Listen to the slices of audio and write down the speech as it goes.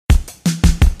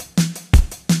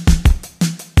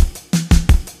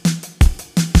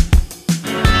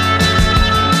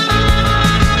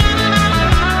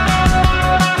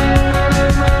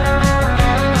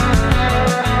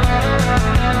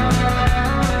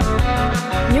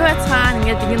Юу яцхан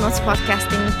ингээд энэ нууц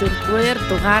подкастын 4-р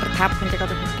дугаар та бүхэндээ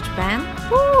одоо хүргэж байна.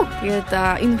 Тэгээд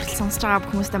энэ хүртэл сонсож байгаа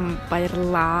хүмүүстээ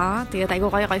баярлалаа. Тэгээд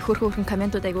айгуу гоё хөөрхөн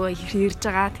комментууд айгуу их ирж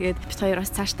байгаа. Тэгээд бид хоёр бас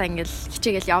цаашдаа ингээд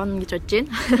хичээгээл явна гэж бодож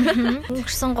байна.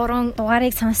 Өнгөрсөн 3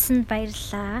 дугаарыг сонссонд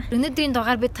баярлалаа. Өнөөдрийн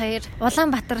дугаар бид хоёр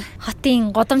Улаанбаатар хотын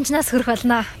годамжнаас хөрөх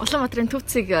болно. Улаанбаатарын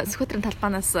төвцийг Сүхбаатарын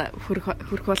талбаанаас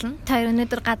хөрөх болно. Та хоёр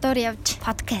өнөөдөр гадуур явж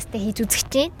подкаст хийж үзэж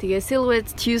чинь. Тэгээд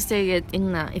Silhouette Tuesday гэдэг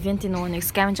энэ ивентийн нөгөө нэг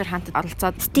scavenger hunt-д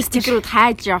оролцоод стикерүүд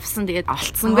хайж явсан. Тэгээд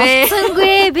олцсонгүй.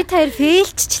 Олцсонгүй. Бид хоёр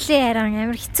фейлччлээ харин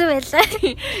амар хэцүү байлаа.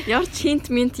 Ямар ч хинт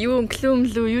минт юу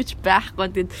клүмлүү юу ч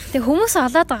байхгүй. Тэгээд хүмүүс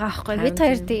олоод байгаа байхгүй. Бид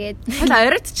хоёр тэгээд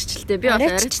оройдчихлээ. Би бол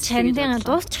оройдчихсан.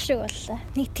 Дуусчих шиг боллоо.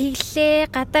 Нэг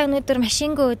тэглээ. Гадаа өнөөдөр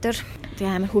машингүй өдөр.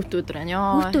 Тэгээ амар хүүт өдөр байна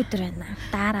ёо. Хүүт өдөр байна.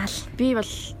 Дараал. Би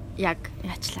бол яг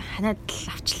яачлаа ханаад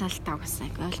авчлаа л таа гэсэн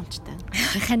ойлгомжтой.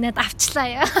 Ханаад авчлаа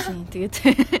яа. Тэгээд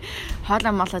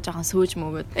хоолоо молоо жоохон сөөж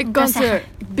мөгөөд. Gonser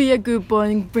be a good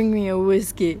boy and bring me a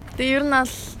whiskey. Тэгээ ер нь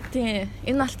ал тийм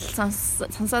энэ алтал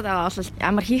сонсоод байгаа бол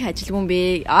ямар хийх ажилгүй юм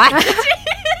бэ?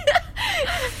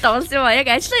 Тавс юм яг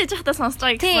ажиллаа хийж байхдаа сонсож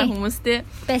байгаа гэсэн хүмүүс те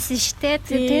байсан шүү дээ.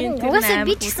 Тэр угаасаа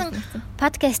би ч гэсэн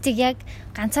подкастыг яг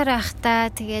ганцаараа байхдаа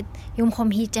тэгээд юм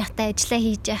хийж байхдаа ажиллаа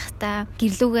хийж байхдаа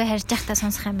гэрлүүгээ харж байхдаа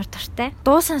сонсох амар дуртай.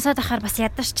 Дуу сонсоод байхаар бас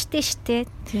ядарчтэй шүү дээ.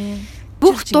 Тийм.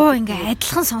 Бүх дуу ингээ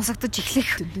адилхан сонсогдож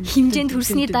эхлэх хэмжээнд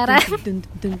хүрсний дараа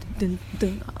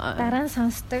дараа нь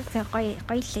сонсдог гоё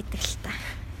лээдэг л та.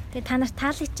 Тэгээ та нарт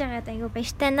таалж байгаад айгүй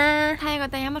баяртай наа. Та яг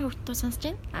одоо ямар хөвгтөө сонсож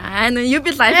байна? Юу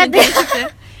би лайв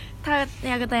гэдэг. Та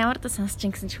яг одоо ямар дуу сонсож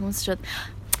байна гэсэн ч хүмүүс шууд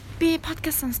би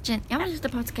подкаст сонсож байна. Ямар нэртэй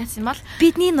подкаст юм бол?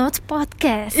 Бидний нууц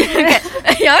подкаст.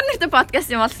 Ямар нэртэй подкаст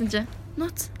юм болсон чинь?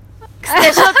 Нууц.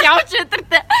 Гэтэл шууд явж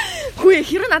өдөртэй. Хүү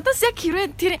хэрэг надаас яг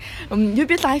хэрэг тэр юу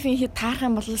би лайвын хэд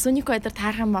таарах юм бол Сонико эдэр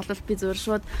таарах юм бол би зүгээр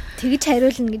шууд тэгж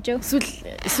хариулна гэж юу?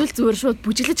 Эсвэл зүгээр шууд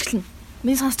бүжиглэж эхэлнэ.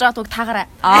 Миний сонсож байгаа дууг таагаарай.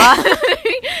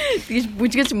 Тэгэж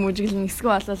бүжгэлэн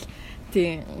эсвэл болол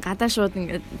тийм гадаа шууд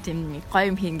ингээд тийм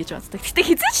гоё юм хийн гэж боддог. Гэтэ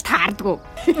хизээч таардгүй.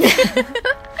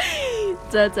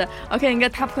 За. Окей,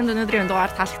 ингээд та бүхэнд өнөөдрийн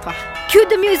дугаар таалагдах ба. Cue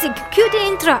the music, cue the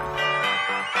intro.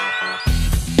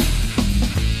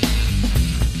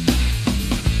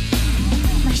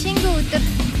 Машингүй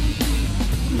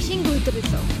өдөр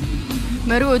лөө.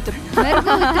 Моргүй өдөр.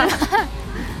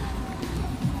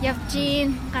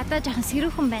 Явжин гадаа жоохон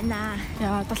сэрүүхэн байна.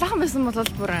 Яа, дулаахан байсан бол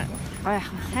бүр гоё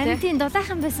яах вэ? Харин тийм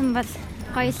дулаахан байсан бол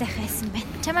гоё л хайсан байна.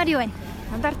 Чамаар юу байна?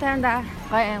 Андар тайванда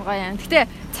гоё юм. Гэтэ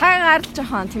цагаар л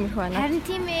жоохон тиймэрхүү байна. Харин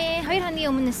тийм ээ. 2 хоногийн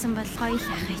өмнө нэсэн бол гоё л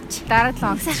хайч. Дараа 7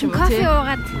 хоног ч юм уу. Кофе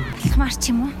уугаад талхмаар ч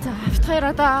юм уу. За, бит хоёр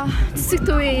одоо цэцэг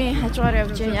төвийн хажуугаар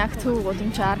явж байна. Яг төв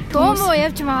гудамжаар. Дуу муу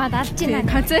явж маваад алж байна.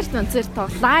 Концерт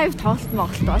лайв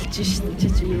тоглолт болж шүү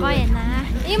дээ. Гоё наа.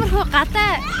 Иймэрхүү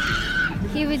гадаа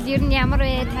хийвэл ер нь ямар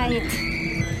вэ та хэд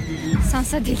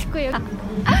сонсоод хэлэхгүй юу?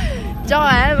 Жоо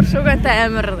амар шугатай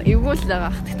амар эвгүүл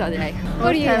байгаа хатагтаа яг.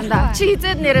 Чи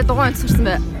хизээд нэрээ дугуй онцорсон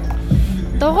бай.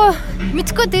 Дугуй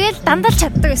мэдгүй тэгэл дандаа л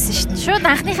чаддаг байсан шүү дээ. Шууд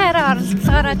анхныхаараа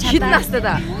оролцоогоороо чадаа. Хэд настай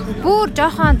да? Бүр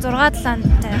жоохон 6-7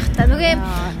 онтой байх та. Нүгэ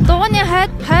дугууны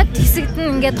хойд хэсэгт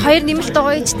нь ингээд 2 нэмэлт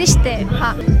дугуй ичдэ штэ.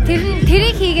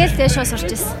 Тэрийг хийгээл тэгээ шууд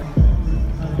сурч ирсэн.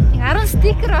 10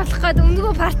 стикер болох гээд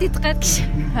өнгөө партид гээд гэж.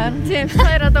 Харин тийм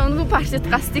хоёр одоо өнгөө партид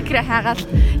га стикер хаагаад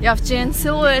явж гин.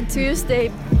 Silhouette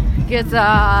Tuesday гэж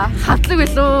хатлаг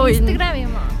билүү. Instagram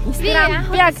юм уу?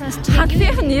 Instagram яг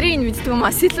хатлын нэрийг мэддэг юм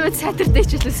аа. Silhouette Saturday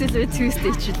ч үлээ Silhouette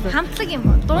Tuesday ч үлээ. Хамтлаг юм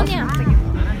уу? Дууны хамтлаг юм.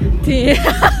 Тийм.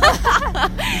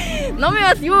 Номи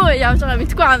бол юу явж байгаа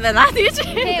мэдгүй юм байна. Тэгэж.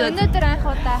 Тэгээ өнөөдөр анх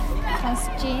удаа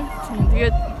сонсож байна.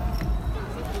 Тэгээд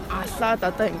алаад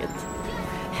одоо ингэж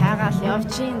хайгаал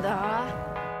явж ин да.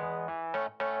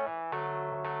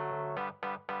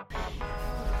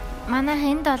 Манай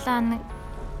энэ 7 хоног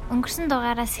өнгөрсөн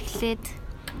дугаараас эхлээд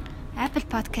Apple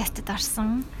Podcast-д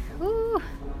орсон.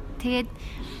 Тэгээд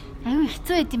аюу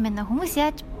хэцүү байд юм байна. Хүмүүс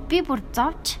яаж би бүр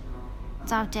зовж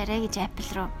арай гэж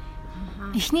Apple руу.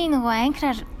 Эхний нөгөө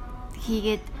анкраар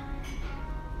хийгээд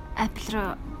Apple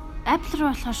руу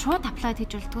болохоор шууд апплод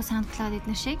хийж болдгоо SoundCloud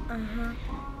эднэр шиг.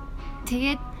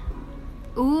 Тэгээд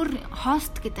өөр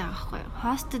хост гэдэг байгаа байхгүй юу?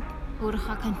 Хостод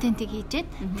өөрийнхөө контентыг хийжээд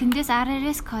тэндээс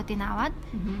RSS кодыг аваад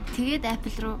тэгээд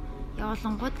Apple руу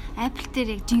явуулангууд Apple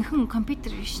дээр яг жинхэнэ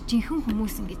компьютер биш, жинхэнэ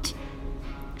хүмүүс ингэж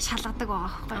шалгадаг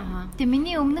байгаа байхгүй юу? Тэгээ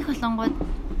миний өмнөх болонгууд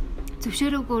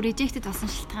зөвшөөрөөгүй rejected болсон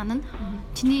шалтгаан нь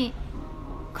чиний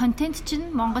контент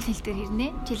чинь монгол хэл дээр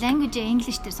ирнэ. Чи language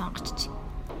English дээр сонгочих.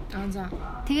 За.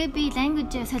 Тэгээ би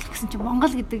language солих гэсэн чинь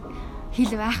монгол гэдэг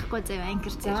хэл байхгүй заяа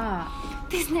анкер заяа.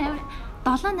 Тэгс нээр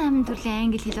 7-8 төрлийн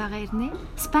англи хэл байгаа ирнэ.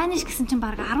 Spanish гэсэн чинь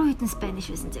баг 10 хэдэн Spanish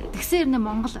байсан зэрэг. Тэгсэн ирнэ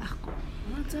Монгол байхгүй.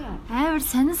 Амар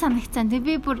сонир санагцсан. Тэг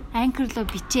би бүр анкерлоо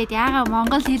бичээд яагаад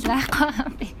монгол хэл байхгүй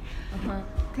юм бэ?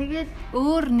 Тэгээд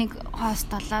өөр нэг хост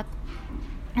болоод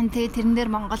тэгээд тэрэн дээр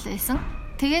монгол байсан.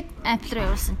 Тэгээд Apple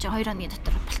руу явуулсан чинь 2 хоногийн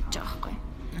дотор болчихж байгаа байхгүй.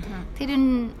 Тэр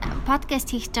энэ подкаст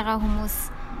хийж байгаа хүмүүс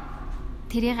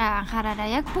тэрийг анхаараараа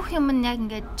яг бүх юм нь яг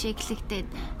ингээд чеклэгдээд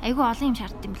айгүй олон юм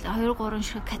шаарддаг юм билээ. 2-3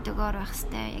 шиг категори байх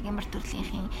хэвээр яг ямар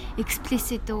төрлийнхэн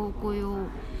explicit үгүй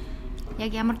юу?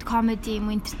 Яг ямар comedy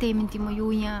юм, entertainment юм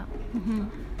уу юу юм?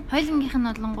 Хоёулынгийнх нь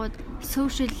болонгууд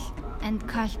social and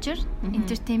culture,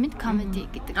 entertainment, comedy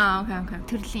гэдэг. Окей.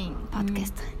 Төрлийн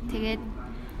подкаст. Тэгээд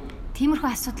тиймэрхүү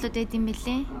асуудлууд байд юм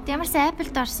билээ. Ямарсаа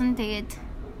Apple-д орсон тэгээд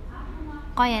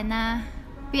гоё яана.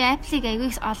 Би Apple-ыг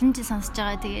аягүй олон жил сонсож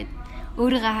байгаа. Тэгээд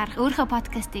өөрийгөө харах, өөрийнхөө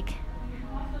подкастыг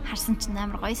харсан чинь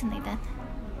амар гоё санагдаад.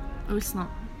 Үйлсэн үү?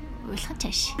 Уйлах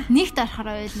чааш. Нэгт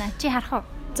орохоор уйлнаа. Чи харах уу?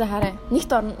 За хараа.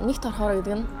 Нэгт орохоор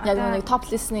гэдэг нь яг нэг топ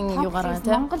listening юугаараа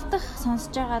тийм. Монгол дахь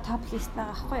сонсож байгаа топ лист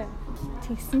байгаа байхгүй юу?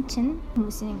 Тэгсэн чинь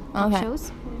хүмүүсийн top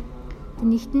shows.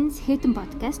 Нэгт нь Хэдэн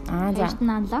podcast, хоёрт нь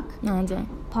Unlock,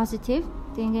 Positive.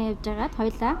 Тэг ингээ явж байгаад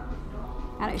хоёлаа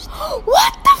 12.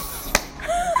 What the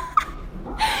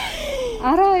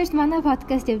 12-т манай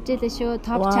подкаст явж байлаа шүү.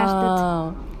 Топ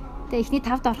чартад. Тэг эхний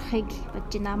 5-д орохыг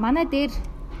бодож байна. Манай дээр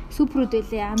суперуд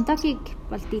байлээ. Unlock-ыг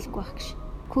бол дийлэхгүй байх гэж.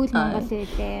 Cool Монгол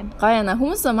байлээ. Гоё яана.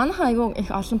 Хүмүүс манайхаа айгүй их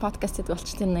олон подкаст хийдэг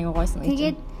болчих тийм айгүй гоё санагдаж байна.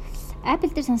 Тэгээд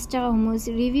Apple дээр сонсож байгаа хүмүүс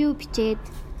review бичээд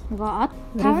нөгөө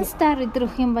 5 star өдр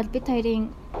өгөх юм бол бид хоёрын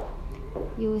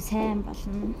юу сайн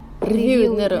болно.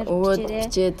 Review нэр өгөөд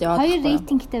бичээд яваад. 2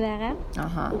 рейтингтэй байгаа.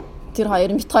 Тэр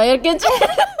 2 бит 2 гэж.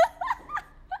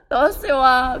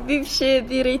 Тоосоо би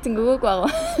рейтинг өгөөг байгаа.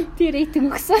 Би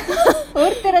рейтинг өгсөн.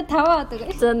 Өөр дээрээ 5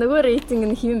 өгөө. За нөгөө рейтинг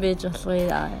нь хэн байж болох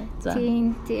вэ? За.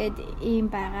 Тийм тэгээд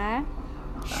ийм байгаа.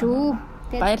 Шүү.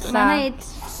 Баярлалаа. Манай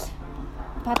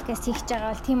подкаст хийж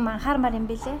байгаа бол тийм анхаармаар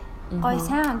юм бэлээ. Гоё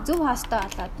сайн зөв хостоо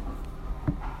болоод.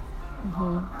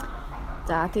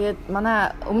 За тэгээд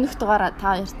манай өмнөх дугаар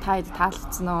та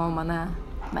таалагдсан уу? Манай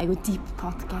айгу deep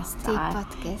podcast.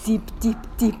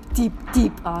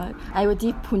 Deep. Айгу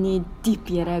deep хүний deep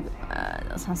яриаг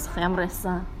сонсох ямар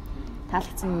байсан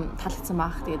таалагдсан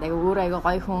баах. Тэгээд айгу өөр айгу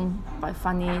гоё хүн, гоё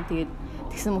funny. Тэгээд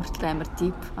тэгсэн мөртлөө амар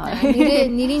deep.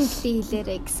 Нэрийн гэлээ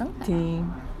хэлээрэй гэсэн.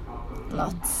 Тийм.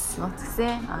 Lots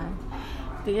гэсэн.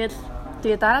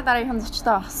 Тэгээд дараагийнхан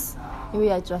зочтой бас юу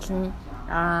яаж болно?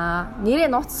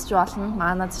 Нэрээ нууцч болно.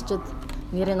 Манай зочид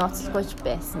нэрээ нууцлахгүйч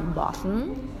байсан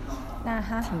болно.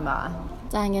 Тийм ба.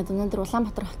 За ингээд өнөөдөр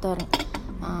Улаанбаатар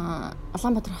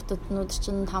хотод нүүд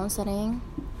чинь 5 сарын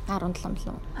 17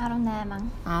 билүү? 18.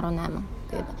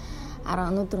 Тэгээд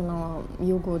өнөөдөр нөгөө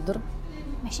юуг өдөр?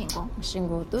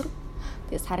 Машингүй өдөр.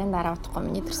 Тэгээд сарын дараа утгагүй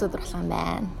миний төрс өдөр болох юм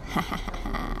байна.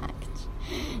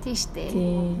 Тийм шүү дээ.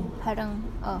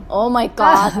 20. Oh my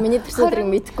god, миний төрс өдрийг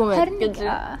мэдэхгүй байна гэж.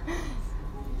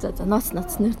 За ноц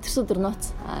төрс өдөр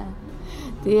ноц.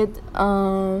 Тэгээд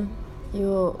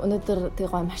юу өнөөдөр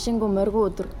тэг гоё машингүй моргүй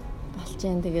өдөр болж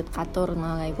जैन. Тэгээд гадуур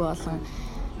айгүй олон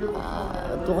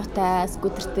дугуйтай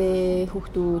скутертэй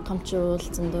хүүхдүүд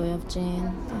томчуулсан дөө явж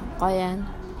जैन. Гоё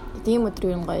яана. Тийм өдөр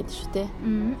юм гоё дээ шүү те.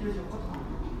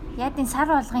 Яадын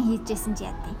сар болгон хийжсэн чи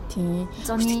яадын. Тийм.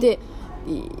 Гэхдээ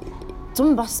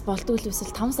 100 бас болдгүй л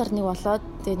эсвэл 5 сар нэг болоод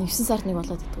тэгээд 9 сар нэг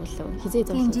болоод гэдэг үлээ. Хизээ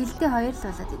зов. Тийм жилдээ 2 л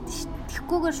болоод идэв шүү.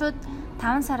 Тэгхгүйгээр шууд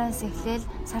 5 сараас эхлээл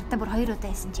сартаа бүр 2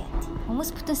 удаа хийсэн чи яад.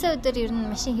 Хүмүүс бүтэнсээ өдөр ер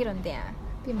нь машин хэр ундаа яа.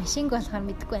 Би машинг болохоор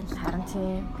мэдгүй байна. Харин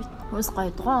тийм. Би хүмүүс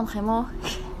гоё дугуй унах юм уу?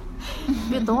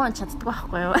 Би дугуй чаддаг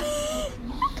байхгүй юу?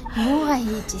 Мууга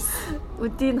хийжсэн.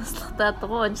 Өдийн наслахтаа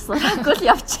дугуй унжсангүй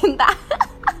л явчихин да.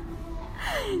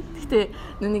 Гэтэ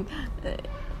нүг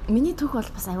миний түүх бол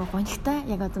бас аягүй гонхтой.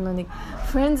 Яг одоо нэг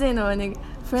Friends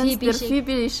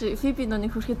Phoebe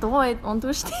нүг хөрхий дугуй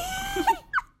ундгүй шүү дээ.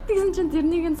 Тэгсэн чинь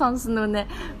тэрнийг нь сонсон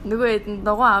нөгөө хэд нь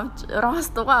дугуй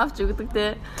авч өгдөг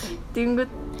те.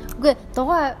 Тэгэнгүүт үгүй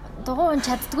дугуй унж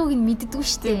чаддгүйг нь мэддэггүй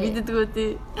шүү дээ. Мэддэггүй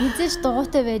тий. Хизээч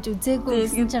дугуйтай байж үзээгүй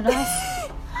гэсэн чинь Ross.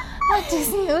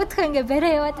 Тэгсэн өөдхөө ингээ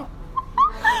барай яваад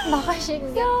нохоо шиг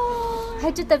ингээ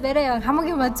хажуудаа барай яваа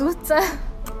хамаагүй ма зүүцсэн.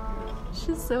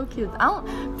 She's so cute.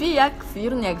 Би яг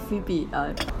Phoebe.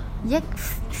 Яг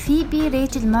Phoebe,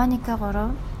 Rachel, Monica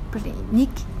гурав нэг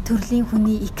төрлийн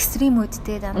хүний экстрим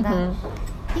үдтэй дандаа.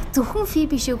 Яг зөвхөн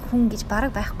Phoebe шиг хүн гэж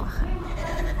бараг байхгүй хаа.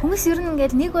 Хүмүүс ер нь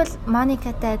ингээд нэг бол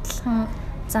Monica-тай адилхан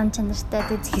зан чанартай,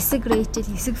 хэсэг Rachel,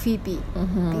 хэсэг Phoebe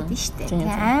гэдэг нь шүү дээ.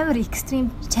 Тэгээ амар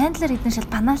экстрим Chandler хэдэн шал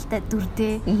баналтай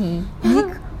дүрдээ.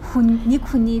 Нэг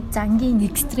хүний зангийн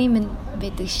экстрим нь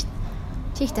байдаг шүү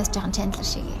дээ. Чих тас жоохон Chandler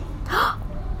шиг.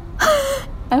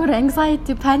 Амар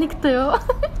anxiety, panicтэй юу?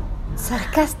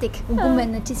 Sarcastic үгүй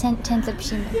мэн чи Chandler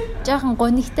биш юм байна. Жохон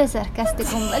гонигтай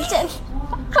sarcastic юм болж байна.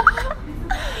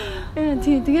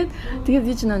 Тэгээд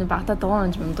би ч нөө багтаа дугуй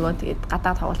онж юмдгоо тэгээд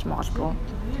гадаа тоглож моголгүй.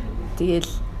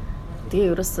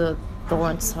 Тэгээ ерөөсөө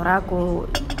дугуйд сураагүй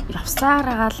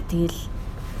явсараагаа л тэгэл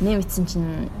нэмэтсэн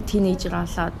чинь тинейжер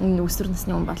болоод өсвөр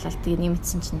насны хүн болоод тэгээ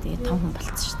нэмэтсэн чинь тэгээ том хүн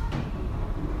болчихсон шүү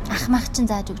дээ. Ах мах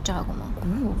чинь зааж өгч байгаагүй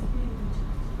мó.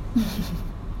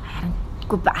 Харин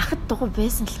үгүй ахад дугуй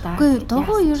байсан л та. Үгүй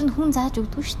дугуй ер нь хүн зааж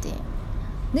өгдөг шүү дээ.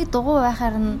 Нэг дугуй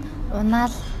байхаар нь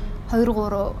унаал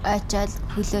 2-3 айчаал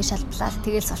хөлөө шалблаад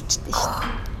тэгэл сулчдээ шүү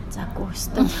дээ. Заагүй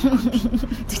өстой.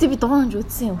 Тэгтээ би дугуй онж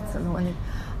үзсэн нөгөө нэг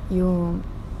юу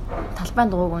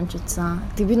талбайн дугуйг онж үзсэн.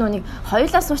 Тэг би нүг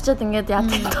хоёулаа суучаад ингээд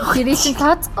яадаг тох. Тэрийг чинь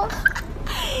тооцохгүй.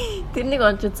 Тэрнийг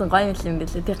онж үзсэн гоё юм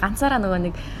билээ. Тэг ганцаараа нөгөө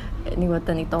нэг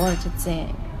удаа нэг дугуй онж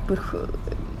үзсэн. Бүрх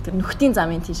тэр нөхдийн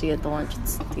замын тийшээ дугуй онж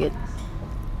үзсэн. Тэгээд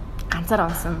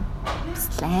ганцаараа онсон.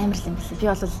 Амар юм билээ. Би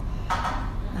бол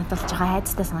надад л жоохон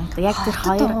айцтай санагдав. Яг тэр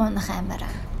хоёр дугуйнах амар.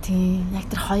 Тий, яг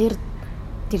тэр хоёр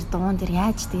тэр дуун дээр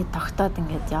яаж тэгээд тогтоод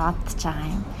ингээд яваад чагаа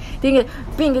юм. Тэг ингээд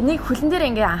би ингээд нэг хөлн дээр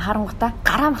ингээд анхаарангуудаа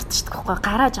гараа мартчихдаг байхгүй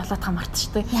гараа жолоодхаа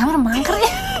мартчихдаг. Ямар мангар.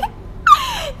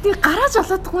 Тэг гараа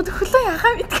жолоодхууд хөлөө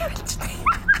яхаа мэдгүй болчихдаг.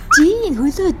 Жин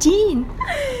хөлөө жин.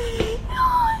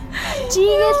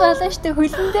 Жигээл болоо штэ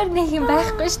хөлн дээр нэг юм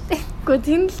байхгүй штэ. Гэхдээ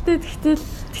тийм л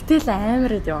тэгтэл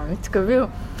амар юм мэдгүй би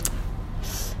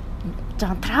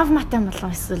жаа травматай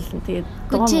болов эсвэл тэгээд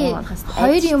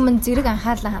хоёр юм зэрэг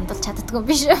анхаарлаа хандуулж чаддгүй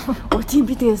биш үү? Оо тийм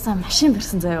би тэгээсээ машин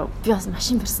барьсан заяа. Би бас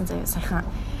машин барьсан заяа сайхан.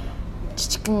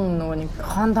 Жижигхэн нөгөө нэг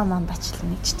Honda Mondaчлаа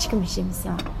нэг жижигхэн машин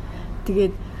юмсан.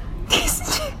 Тэгээд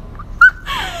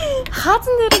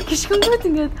хаазан дээр гიშгөнгүүд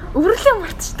ингээд өрөөлөө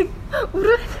мартчихдаг.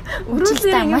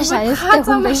 Өрөөлөө маш аюултай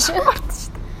хүн биш үү?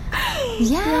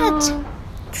 Яаж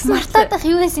мартаад ах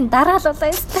юу гэсэн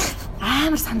дараалуулаа ёстой.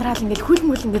 Амар сандраал ингээд хөл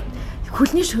мөл ингээд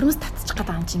хөлний шөрмөс татчих гээд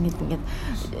байгаа юм чи ингээд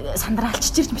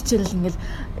сандрaalч чирч мичээл ингээд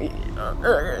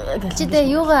чи дэ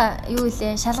юугаа юу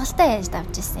илээ шалгалтай яаж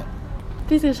давж ирсэн.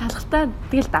 Би тэгээ шалгалтаа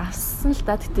тэгэл давсан л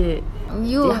да гэтээ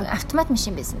юу автомат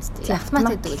машин байсан үстэй.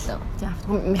 Автомат гэдэг лөө. Тийм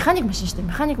механик машин шүү дээ.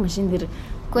 Механик машин дээр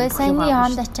үгүй саяны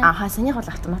Honda ч саяных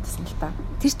бол автомат байсан л да.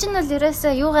 Тэр чинь бол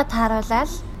ерөөсөө юугаа тааруулаад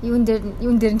юун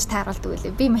дээр нь ч тааруулдаг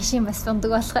байлээ. Би машин бас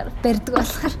ундаг болохоор барьдаг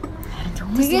болохоор.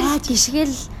 Тэгээд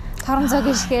гიშгэл торонцоо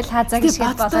гიშгэл хазаа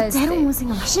гიშгэл болоо. Зарим хүмүүс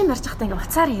ингээ машин барьж байхдаа ингээ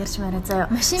буцаар ярьж мараа заяа.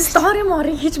 Машин стори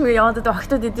морыг хийж мэ яваад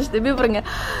өгтөд идэв шүү дээ. Би бүр ингээ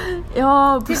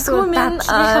ёо бүсгүй минь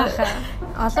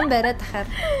олон бариад тахаар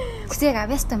хүсэг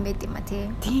авьяастай юм байд юм а тий.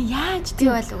 Тий яаж тий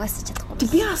бол угаасаа чадахгүй.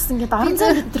 Би бас ингээ орон зай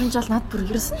мэдрэмж бол над бүр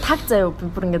ерөөс таг заяа би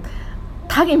бүр ингээ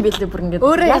таг юм бэлээ бүр ингээ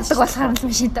өөрөө яддаг болохоор л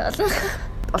машинтай болно.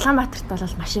 Улаанбаатарт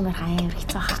бол машин барих амар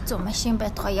хэцүү ах. Хэцүү машин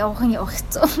байтугай явах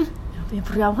хэцүү. Би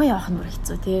бүр явах нь бүр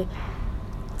хэцүү тий.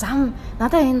 Зам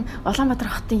надаа энэ Улаанбаатар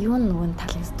хотын юу нэгэн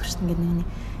талыг зүршин ингээ нэг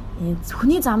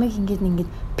хүний замыг ингээд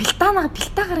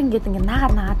пилтаагаар ингээд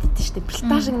наагаад идэв штэ.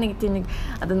 Пилтаа шиг нэг тийм нэг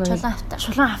одоо нэг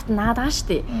чулуун хавт наагаад байгаа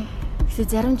штэ. Гэхдээ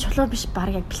зарим чулуу биш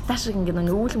баг яг пилтаа шиг ингээд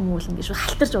нэг өвөл ингээд шүү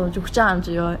халтарч өгч байгаа юм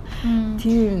чи ёо.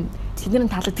 Тийм тэдний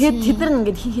талаа. Тэгээд тэд нар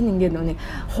ингээд хин ингээд нэг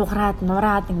хугараад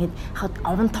нураад ингээд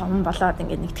овон том болоод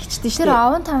ингээд нэг тэгчтэй штэ. Тэр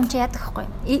овон том чи яадаг хгүй.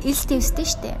 Ил дэвстэй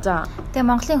штэ. За. Тэгээ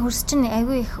Монголын хөрс чинь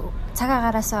айгүй их цаг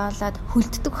агаараасаа болоод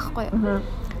хүлддэг байхгүй юу?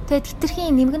 Тэгээд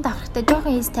хитрхийн нэмгэн давхрахтай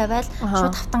жоохон ийс тавиал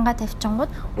шууд хавтангаа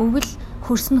тавьчингууд өвөл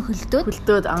хөрс нь хөлдөөд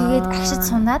тэгээд агшид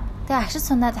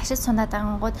сунаад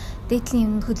ангууд дээдлийн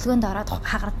юм хөдөлгөөнд ороод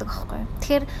хагардаг байхгүй юу?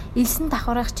 Тэгэхээр илсэн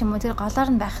давхрах ч юм уу тэр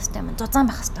голоор нь байх хэрэгтэй юм. Зузаан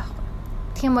байх хэрэгтэй байхгүй юу?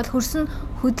 Тэгэх юм бол хөрс нь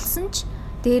хөдөлсөн ч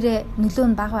дээрээ нөлөө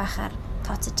нь бага байхаар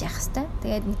тооцож явах хэрэгтэй.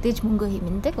 Тэгээд мэдээж мөнгө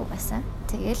хэмнэдэг угаасаа.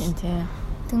 Тэгээл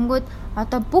тэнгүүд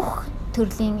одоо бүх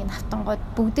төрлийн энэ хавтангууд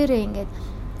бүгдээрээ ингээд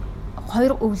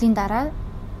 2 өвлийн дараа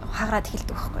хагараад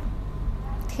эхэлдэг байхгүй.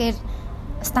 Тэгэхээр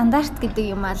стандарт гэдэг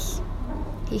юм ал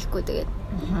хийхгүй тэгээд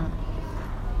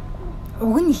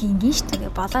уг нь хийнгийн шүү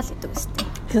дээ болоо л гэдэг үстэй.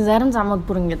 Тэгэхээр зарим замууд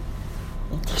бүр ингээд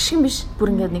тэгшин биш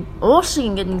бүр ингээд нэг уул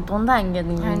шиг ингээд нэг дундаа ингээд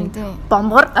нэг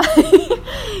бомбор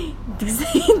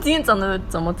тэгсэн тийм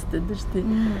замуудтай дээ шүү дээ.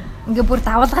 Ингээд бүр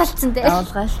давалгаалцсан дээ.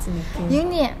 Давалгаалцсан нэг тийм.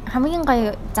 Юуны хамгийн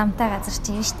гоё замтай газар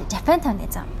чинь юу шүү дээ. Japan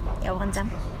тооны зам. Явган зам.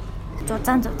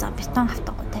 Зузаан бетон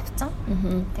хавтангууд тавьсан.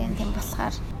 Тэгээд тийм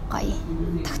болохоор гоё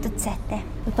тогтод сайтай.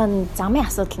 Одоо замын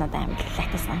асуудал надад амар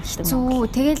лайтай санагддаг. Зүг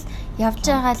тэгэл явж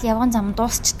байгаа л явган зам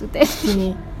дуусчдаг дээ.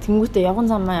 Тийм. Тэнгүүтээ явган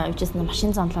замаа явж ирсэн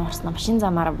машин замлаа орсноо машин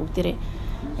замаараа бүгдээрээ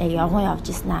яг явган явж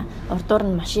ирсэн. Урдуур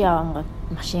нь машин явангууд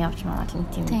машин явж маад л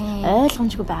тийм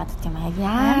ойлгомжгүй байгаад тийм яг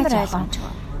ямар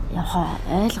ойлгомжгүй. Яваа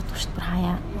ойлгохгүй шүү дээ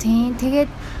хаяа. Тийм тэгээд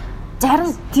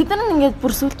Зарим тэд нар ингээд бүр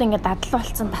сүултээ ингээд дадал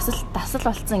болцсон, дасал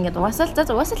болцсон ингээд угаасаа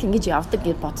л ингэж явдаг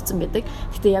гэж бодсон байдаг.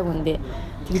 Гэтэ яг үндэ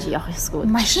тэгж явах ёсгүй.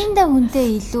 Машинда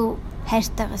хүнтэй илүү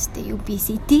хайртай байгаа сте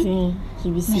UBCT.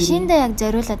 Машинда яг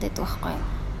зориулаад байдаг байхгүй юу?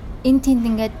 Энд тэнд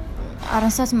ингээд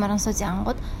оронсоос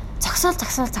янгууд цогсоол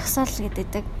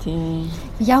гэдэг. Тийм.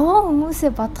 Явган хүмүүсээ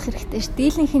бодох хэрэгтэй ш.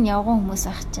 Дийлэнх нь явган хүмүүс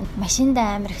байх чинь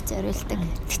машинда амар их зориулдаг.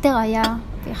 Гэтэ гоё.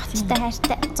 Би хоттой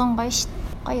хайртай 100 гоё ш.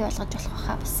 Гоё болгож болох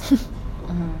байхаа бас.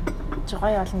 Чи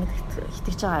гоё болно гэдэгт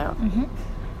итгэж байгаа юу?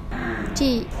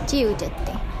 Чи юу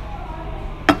гэдээ?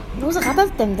 Нууса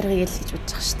гадаад амьдрахыг л гэж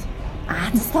бодож байгаа шүү дээ.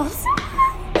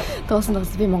 Тоосон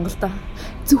би Монголдо.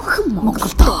 Зөвхөн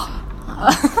Монголдо.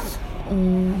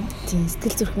 Тийм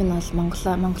сэтгэл зүрх минь бол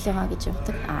Монголыгаа гэж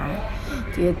явдаг.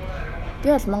 Тэгээд би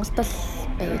бол Монголд л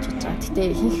бай гэж бодож байгаа.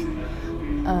 Гэтэ их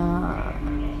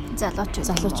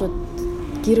залуучууд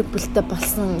гэр бүлтэй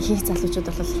болсон их залуучууд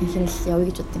бол хинхэн л явъя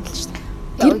гэж боддог юм л шүү дээ.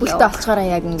 Гэр бүлтэй олцгоороо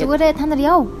яг ингэ. Зүгээрээ та нар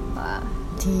яв.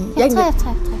 Тийм. Яг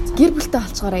гэр бүлтэй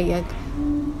олцгоороо яг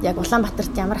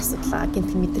Улаанбаатарт ямар асуудал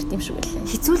гэнт мэдэрт юм шиг байлаа.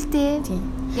 Хэцүүлтэй. Тийм.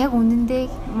 Яг үнэндээ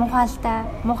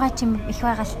муухай чим их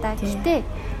байгаа л та. Гэтэ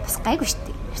бас гайгүй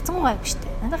штэ. Хэрцэн гайгүй штэ.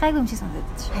 Надад гайгүй юм шиг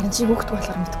санагдаад шүү. Харин чи хүүхдг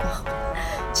болохоор мэдгүй байхгүй.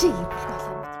 Чи гэр бүлтэй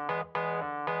болохоор мэдгүй.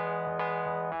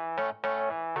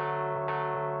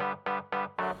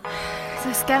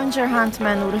 Scavenger hunt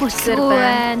маань үргэлжлэр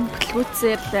байна.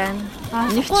 Бүтлгүүцээр байна.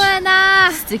 Нэггүй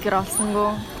байна. Стикер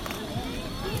олсонгүй.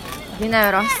 Би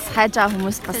нэр бас хайж байгаа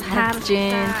хүмүүс бас харж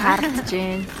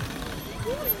гин.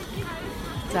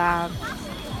 За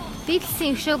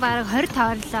Биглсэн өшөө бараг 20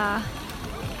 тоорлоо.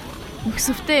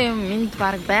 Өксөвтэй юм энд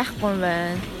бараг байхгүй юм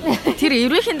байна. Тэр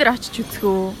эрвэхэн дээр очиж үзэх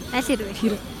үү? Аль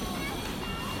эрвэ?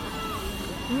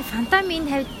 Энэ фантамын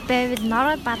хавьд байвал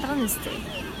нороод балгана үстэй.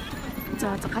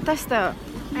 За гадаастаа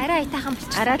арай айтаахан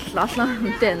болчих. Арай л олон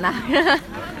хүнтэй наа.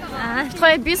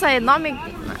 Тэгэхээр би сая номыг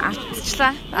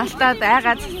алдчихлаа. Алдаад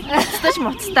айгаад цэцэж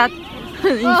муцтаад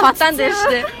энэ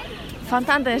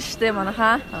фонтан дээр штэ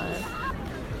манайхаа.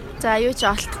 За юу ч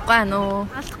алдахгүй байна уу?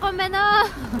 Алдахгүй байна.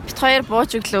 Бид хоёр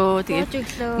бууж өглөө.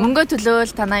 Тэгээд мөнгө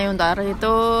төлөөл танаа юунд орё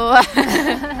дөө.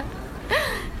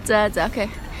 За окей.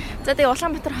 За тэгээд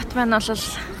Улаанбаатар хот маань бол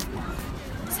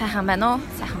сайхан байна уу?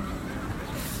 Сайхан.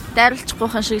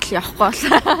 Дайруулчихгүйхэн шиг л явахгүй бол.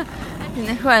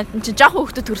 Энэ хөө энэ чи жоох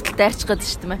хөвгөд хүртэл дайрчих гээд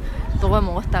шүү дээ. Дугуй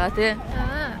монготаага тий.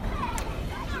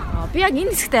 Би яг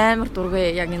энэ хэсэгт амар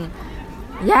дургүй. Яг энэ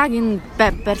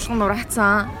барилга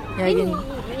нураацсан. Яг энэ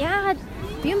яагаад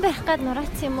юм барих гээд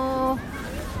нураацсан юм уу?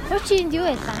 Хуучинд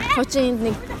юу байлаа? Хуучинд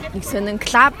нэг сонин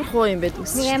клаб хуу юм байдаг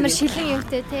үгүй. Нэг амар шилэн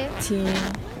юмтэй тий. Тийм.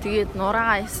 Тэгээд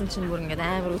нураагаа ясан чинь бүр ингээд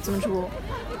амар үзмжгүй.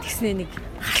 Тэгснээ нэг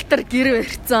халтар гэр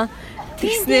барьцсан.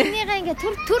 Тэгснээ энийгээ ингээд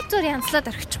төр зур янзлаад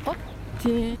орчихгүй.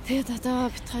 Тий. Тэгээд одоо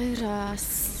бит хоёр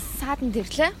сааданд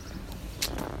ирлээ.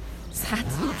 Саад.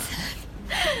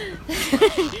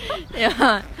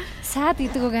 Яа. Саад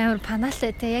гэдэг үг амар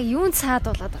панаалтай те. Яг юунд саад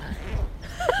болоод байгаа.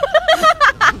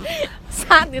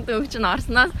 Саад гэдэг үг чинь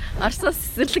Орсоос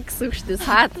эсрэлэг гэсэн үг шүү дээ.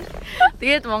 Саад.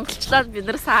 Тэгээд монголчлаад бид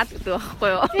нар саад гэдэг байхгүй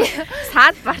юу?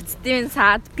 Саад барцдын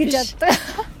саад гэж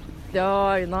боддог.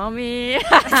 Яа, номи.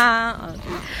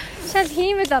 Шал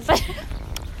хиймэл болоо.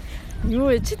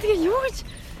 Юу чи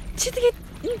тэгээд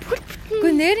энэ бүхэл бүтэн. Гү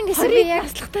нэрнгээсээ би яг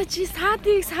аслахтаа чи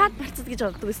саадыг саад барцад гэж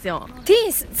боддог гэсэн юм.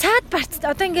 Тий, саад барцад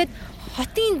одоо ингээд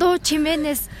хотын дуу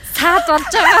чимээнээс саад болж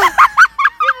байгаа.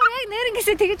 Би яг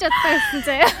нэрнгээсээ тэгэж боддог байсан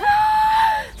заяа.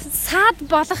 Саад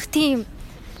болох тийм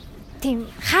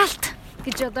хаалт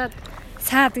гэж бодоод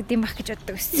саад гэдэг юм бах гэж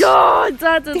боддог байсан. Йоо,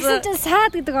 за. Тэгсэн чинь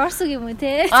саад гэдэг орс үг юм уу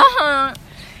те? Аха.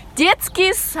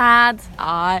 Детский сад.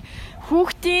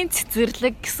 Хүүхдийн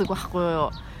цэцэрлэг гэсэн үг байхгүй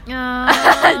юу?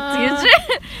 Тэгэж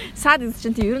сад гэж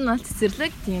чинь тийм ер нь бол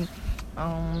цэцэрлэг тийм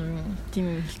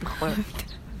юм хэлдэг байхгүй юу?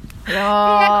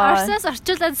 Яа. Яг Орсоос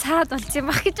орчуулаад саад болсон юм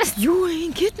бах гэж бас. Юу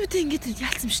ингэднүүдээ ингэж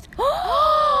ялцсан шүү дээ.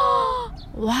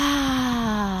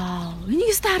 Вау. Энийг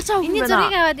өстө харж байгаа юм байна. Эний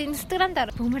зургийг аваад Instagram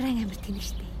дээр бүүмеранг амар тэнэг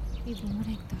штэ. Би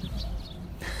бүүмеранг доо.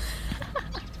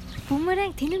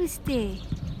 Бүүмеранг тэнэг үстэй.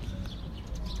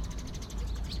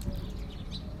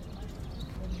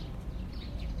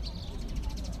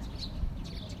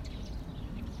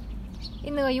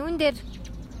 Энэ нэг юун дээр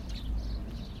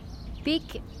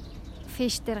big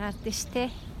fish дээр гардаг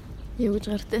штэ. Юу гэж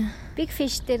гардаг? Big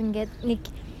fish дээр ингээд нэг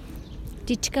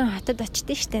жижигхэн хотод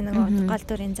очдөг штэ нэг гол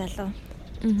дурын залуу.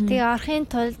 Тэгээ орохын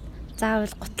тулд заавал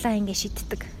гутлаа ингэ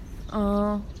шиддэг.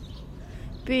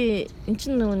 Би энэ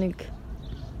чинь нэг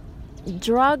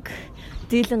drug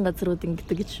dealing газрууд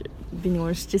ингэдэг гэж би нэг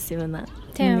уншиж ирсэн юм байна.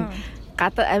 Тийм.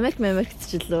 Гадаа Америкт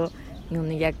ч гэлөө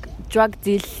нэг яг drug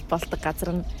deal болдог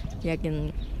газар нь яг энэ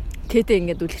Тэдэ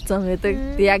ингээд үлгцэн байдаг.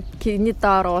 Яг киний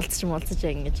доор уулзч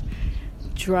ингэж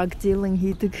drug dealing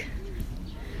хийдэг.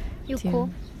 Юуко.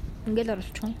 Ингээл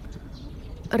оруулчихсан.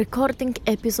 Recording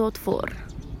episode 4.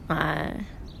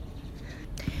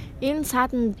 Энэ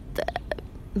сааданд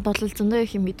бодлол зөндөө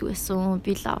их юм мэдгүй байсан.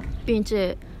 Би лав. Би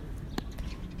энэ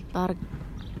баг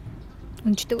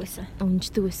Унждаг байсан.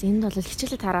 Энд бол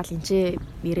хичээлээ тараал энэ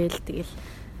ирээл тэгэл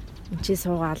энэ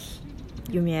суугаал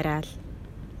юм яриал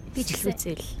би ч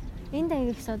үзэл. Энд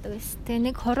аяг их суудаг байсан. Тэгээ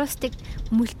нэг хороостыг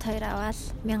мүлт 2 аваад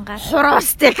 1000-аар.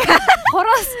 Хороостыг.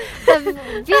 Хороос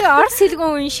би орс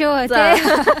хэлгэн уншөө тий.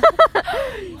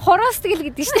 Хороостыг л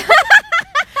гэдэг шүү дээ.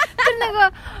 Тэр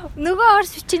нөгөө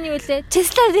орс бичээний үлээ.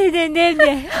 Чесла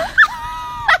нэ.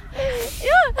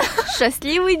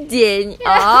 Счастливый день.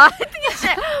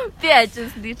 Би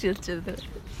ажиглаж хэлчихсэн.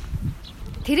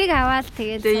 Тэрийг аваад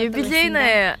тэгээд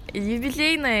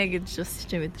юбилейная гэж бас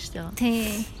хичээн байдаг шүү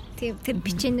дээ. Тий. Тэр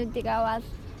бичээнүүдийг аваад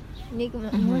нэг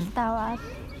мөлт аваад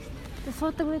тэгээд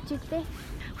суудаг байж дээ.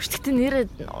 Өчтөгтөө нэрээ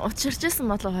учирчсэн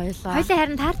болоо хоёлаа. Хоёлаа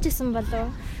харин таарч исэн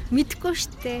болоо. Мэдгүй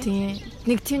шүү дээ. Тий.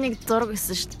 Нэг зураг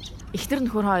гэсэн шүү дээ. Ихтер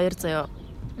нөхөр хоёр заяа.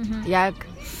 Яг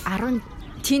 10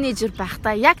 тинейжер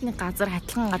байхдаа яг нэг газар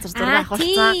хатлан газар зураг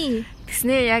авахсан.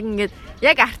 Тэснээ яг ингээд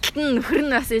яг арталт нь нөхөр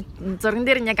нь бас зурган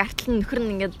дээр нь яг арталт нь нөхөр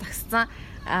нь ингээд тагссан.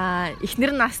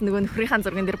 Эхнэр нь бас нөгөө нөхрийнхаа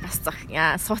зурган дээр бас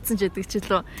суудсан ч гэдэг ч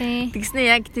лөө. Тэгснээ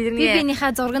яг тэрний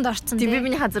бибинийхаа зурганд орцсон.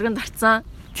 Бибинийхаа зурганд орцсон.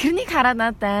 Тэрнийг хараад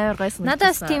надад амар гойсон.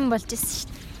 Надаас тийм болж ирсэн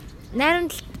шүү дээ.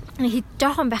 Найрамд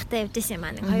жоохон байхдаа явж исэн юм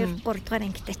аа. Нэг 2 3 дугаар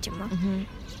ангитай ч юм уу.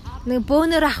 Нэг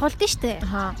бөөнөр ахуулдаа шүү дээ.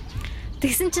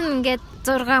 Тэгсэн чинь ингээд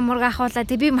 6 мурга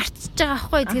ахуулаад би мартчихж байгаа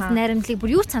байхгүй. Тэгэхээр найрамдлыг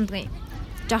бүр юу сандгүй.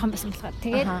 Жоохон байсан болохоор.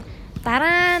 Тэгээд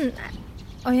дараа нь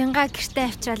уянгаа гэртээ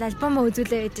авчраад альбом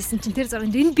үзүүлээ байжсэн чинь тэр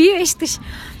зурганд энэ би байж гэж.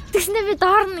 Тэгснээр би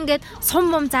доор нь ингээд сум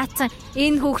заацсан.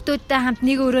 Энэ хүүхдүүдтэй хамт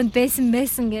нэг өрөөнд байсан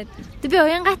гэд. Тэг би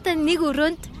уянгаатай нэг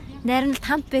өрөөнд найрамд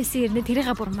хамт байсан хэрнээ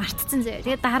тэрийгээ бүр мартцсан зөө.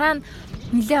 Тэгээд дараа нь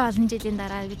нэлээ олон жилийн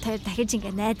дараа би хоёр дахиж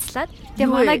ингээд найзлаад.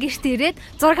 Тэгээ манай гэрт ирээд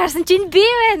зураг харсан чинь би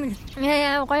байна.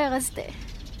 Яа гоё гастай.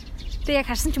 Тэг яг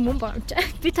харсан чинь мөн боомч.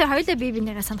 Би тэр хоёулаа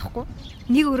бинийгээ санахгүй.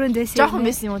 Нэг өрөөнд байсан. Жохон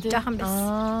байсан юм уу тий? Жохон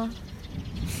байсан.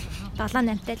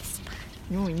 7-8-тай л байсан.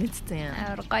 Юу инээдтэй юм.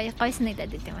 Гоё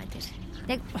санагдаад байт юм аа тэр.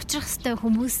 Яг уучрах хэвээр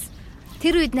хүмүүс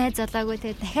тэр үед найз болоогүй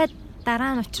тэгээ дахиад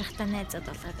дараа нь уучрахтаа найзад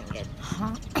болоод ингээд.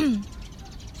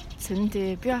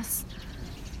 Сэнтэй би бас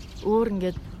өөр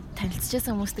ингээд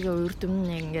танилцчихсан хүмүүстэйгээ урд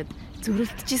өмнө ингээд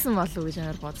зөвлөлтчихсэн болов уу гэж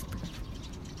амар боддог.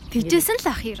 Тэжсэн л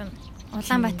ах юм.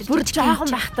 Улаанбаатар бүр жоохон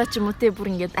байхдаа ч юм уу те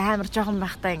бүр ингээд амар жоохон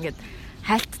байхдаа ингээд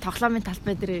хальт тоглоомын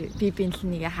талбай дээр бибийн л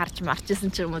нэгэ харж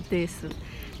марчсэн ч юм уу те эсвэл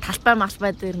талбай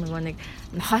малбай дээр нөгөө нэг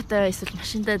нохотой эсвэл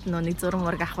машинтай нөгөө нэг зураг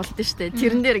мураг ахуулдаг штэ.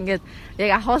 Тэрэн дээр ингээд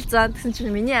яг ахуулцсан гэсэн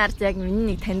чинь миний ард яг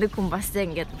миний нэг таньдаг хүн бас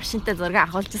яг ингээд машинтай зураг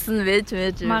ахуулчихсан байж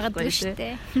магадгүй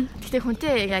штэ. Гэтэ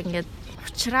хүнтэй яг ингээд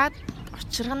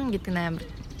учрагна гэдэг нь амар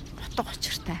утга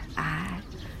учиртай.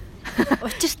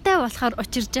 Учиртай болохоор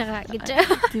учирж байгаа гэж.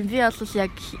 Тийм би бол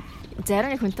яг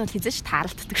зарим хүнтэй хизээш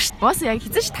тааралддаг шүү дээ. Боос яг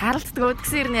хизээш тааралддаг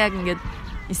гэсэн юм яг ингээд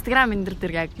Instagram эндэр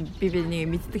дээр яг би нэг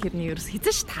мэддэг хэрний ерөөс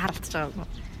хизээш тааралдаж байгаагүй.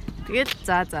 Тэгэл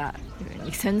за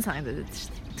нэг сонин санагдаад байдаг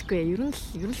шүү дээ. Тэгэхгүй ер нь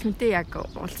л хүнтэй яг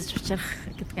уулзаж учрах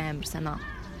гэдэг амар санаа.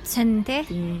 Сонин тий.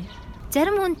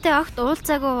 Зарим хүнтэй огт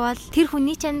уулзаагүй бол тэр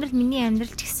хүний амьдрал миний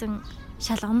амьдрал ч гэсэн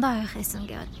шалгандаа байх байсан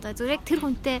гэвь. Одоо зүгээр тэр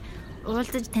хүнтэй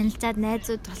уулзаж танилцаад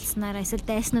найзууд болснараа эсвэл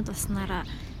дайснууд болснараа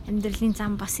амьдралын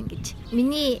зам бас ингэж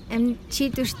миний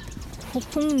шийдвэрт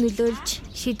хүн нөлөөлж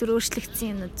шийдвэр өөрчлөгдсөн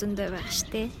юм зөндөө байгаа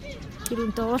штэ. Тэр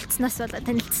үнтэй уулзснаас болоод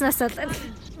танилцсанаас болоод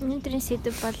өнөөдрийн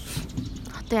сэдв бол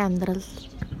хотын амьдрал,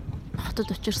 хотод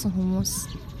учирсан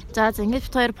хүмүүс. За ингэж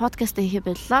бид хоёр подкаст хийхээ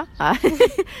боллоо.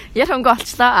 Ярхангаа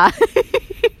олчлаа.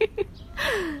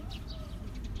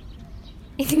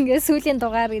 Ингээ сүүлийн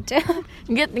дугаар гэж.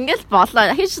 Ингээд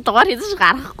болоо. Хин ч дугаар хийж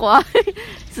гаргахгүй.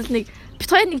 Эсвэл нэг бид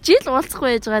хоёр нэг жил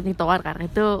уулзахгүй байж байгаа нэг дугаар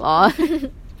гаргая дөө.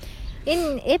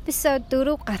 Энэ эпизод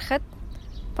 4 гарахад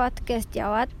подкаст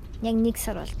яваад яг 1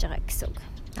 сар болж байгаа гэсэн үг.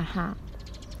 Аха.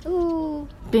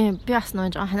 Би бас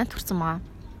нөө ханаад төрсөн маа.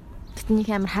 Тэдний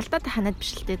амар халдаад ханаад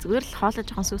биш л дээ. Зүгээр л хоолой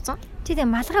жоохон сүүцэн. Чи тэгээ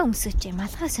малгай өмсөөч.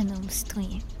 Малгай сонио өмсдөг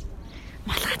юм.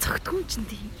 Малгай цогтгүй юм чинь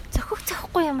тийм.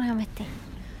 Цохихгүй ямар хамаатай.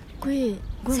 Гүй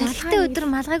малгай өдөр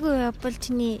малгайгүй явбал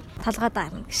чиний талгаа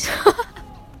даарна гэж.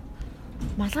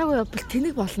 Малгайгүй явбал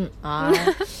тэнэг болно.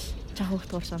 Жаа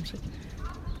хөвгт уурсан юм шиг.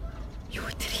 Юу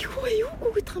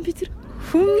гэдэг юм би тэр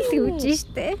хүн л үж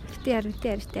штэ. Битэр.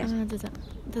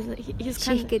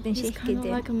 Шейх гэдэг.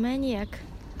 Like a maniac.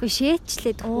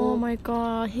 Шээчлээд. Oh my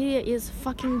god, he is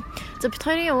fucking. За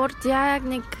битэрийн урд яг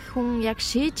нэг хүн яг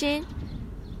шээж гин.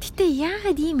 Гэтэ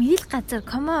яагаад ийм ил газар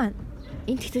come on.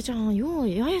 Энд тэгтээ жоохон юу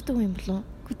яадаг юм болов?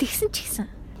 Гү тэгсэн ч гэсэн.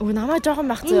 Өө намаа жоохон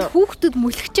байх Энэ хүүхдүүд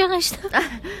мүлгэж байгаа шүү дээ.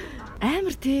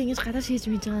 Амар тий ингэж гадаа шийж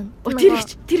мэж байгаа. Өө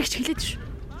тэр ихч хэлээд шүү.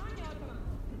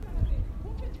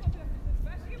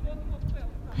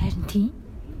 Харин тий.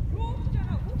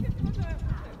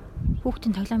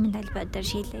 Хүүхдийн тоглоомын талбай дээр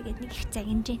шийлээ гэдэг нэг их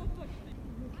загинж байна.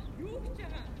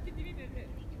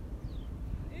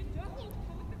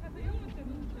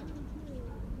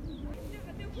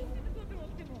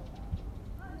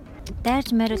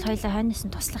 Дайрж мэрэл хоёлаа хойноос нь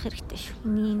туслах хэрэгтэй шүү.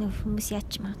 Нэг хүмүүс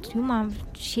яач магадгүй юм аа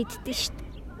шийддэг шүү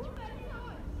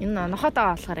дээ. Энэ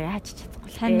нохотоо болохоор яаж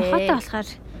чадахгүй. Харин нохотоо болохоор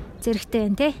зэрэгтэй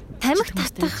байна те. Тамхи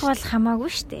татах бол хамаагүй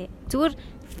шүү дээ. Зүгээр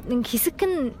нэг хэсэг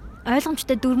нь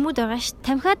ойлгомжтой дөрмүүд байгаа шүү.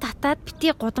 Тамхиа татаад бити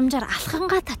гудамжаар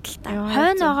алхангаа таталтаа.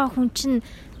 Хойно байгаа хүн чинь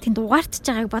тэнд угаартж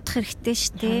байгааг бодох хэрэгтэй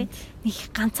шүү дээ. Нэг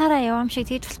ганцаараа явам шиг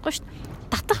тэгж болохгүй шүү.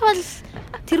 Татах бол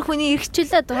тэр хүний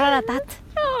эргчлээ дураараа дат.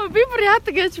 Би бүр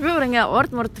яадаг гэж би бүр ингээ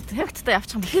урд мурд тавьцтай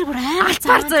явчих юм. Тэр бүр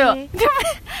албаар заяа.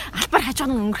 Албаар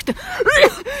хажууд нь өнгөртөө.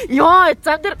 Йоо,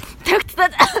 за тэр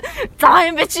тавьцтай заа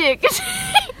юм бэ чи гэж.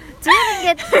 Зүгээр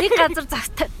ингээд нэг газар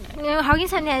хогийн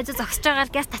саны айзуу зогсож байгаа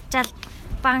л газ татчаал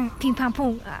бан пин пам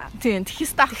пум. Тийм,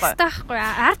 тэхээс таахгүй.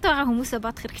 Арт байгаа хүмүүсээ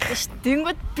бодох хэрэгтэй шүү дээ.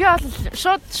 Тэнгүүд би бол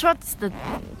шууд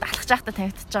далах жахта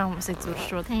тавьчихж байгаа хүмүүсийг зүгээр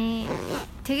шууд.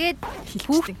 Тэгээд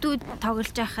хүүхдүүд тоглож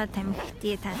байхад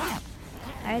тамхитээ та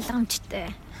ойлгомжтой.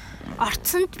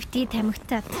 Орцонд битгий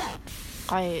тамхитаад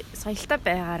гой соёлтой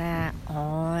байгаарай.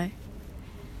 Ой.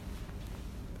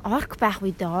 Орк байх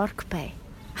үедээ орк бай.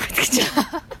 Гэж.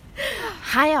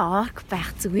 Хаяа орк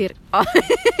байх зүгээр.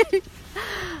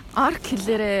 Орк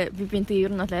хэлээрээ би бинтээ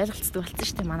ер нь бол ойлголцдог болсон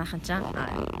шүү дээ манайхан ч.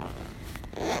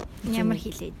 Ямар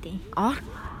хэлээ дээ. Орк.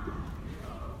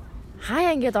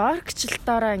 Хаяа ингээд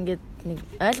оркчлалтаараа ингээд нэг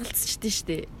ойлголцчихдээ шүү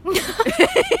дээ.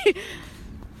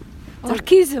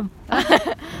 Оркизм.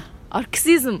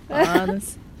 Орксизм.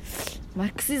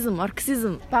 Марксизм.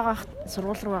 Бага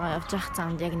сургууль руу явж байх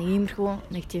цаанд яг нэг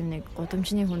иймэрхүү нэг тийм нэг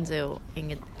гудамжны хүн заяа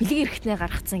ингээд бэлэг эрэхтнээ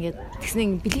гаргацсан ингээд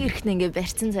тэгснэ бэлэг эрэхтнээ ингээд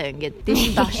барьцсан заяа ингээд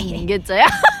дээш доош ингээд заяа.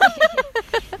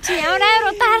 Чи ямар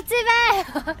удаа харцээ бэ?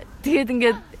 Тэгээд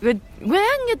ингээд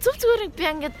зүг зүгээр би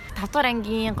ингээд 5 дугаар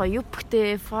ангийн гоё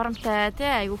юпхтэй формтой тий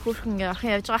айгу хөөрхөн ингээд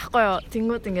охин явж байгаа байхгүй юу.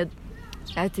 Тэнгүүд ингээд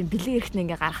аа тийм бэлэг эрэхтнээ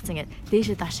ингээд гаргацсан ингээд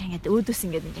дээшээ доош ингээд өөдөөс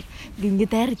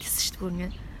ингээд дайраад ирсэн шүү дээ бүр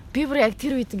ингээд. Би бүр яг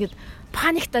тэр үед ингээд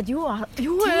паниктаад юу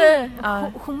вэ?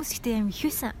 Хүмүүс ихтэй юм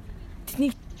ихвэсэн.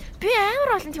 Тэнийг би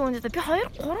амар олон тийм үнэтэй би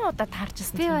 2-3 удаа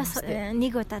таарчсан. Би бас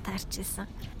нэг удаа таарчсан.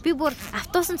 Би бүр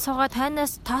автобусанд суугаад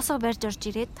хойноос тоосоо барьж орж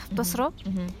ирээд автобус руу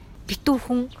битүү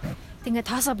хүн тэгээд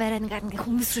тоосоо бариад ингээд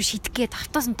хүмүүс рүү шидэх гээд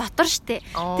автобусны дотор штэ.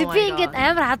 Тэг би ингээд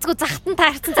амар азгүй захтан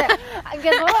таарсан.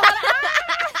 Ингээд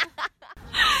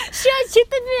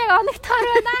шидэн би яг оногтоор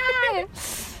байна.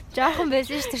 Жохон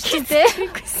байсан ш тэр чинь те.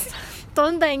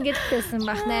 Дундаа ингэж байсан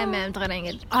бах 8 дугаар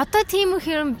ингэж. Одоо тийм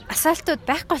их юм асфальтууд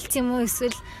байхгүй болц юм уу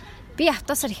эсвэл би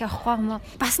автобусаар их явахгүй юм уу?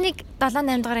 Бас нэг 7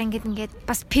 8 дугаар ингэж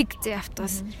бас пиг зэ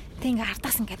автобус. Тэг ингэ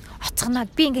ардаас ингэ оцгоноод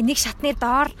би ингэ нэг шатны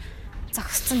доор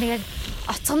зогссон. Тэгээд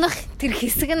оцгонох тэр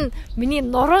хэсэг нь миний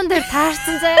нуруунд дээр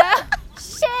таарсан заяа.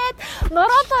 Shit.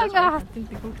 Нуруулаа ингэ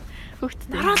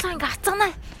хөхтдээ. Нуруулаа ингэ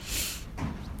оцгоноо.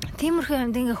 Тиймэрхүү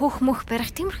юмд ингээ хөөх мөх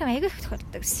барих тиймэрхүү аягүй их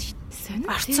тохиолддог гэсэн шүү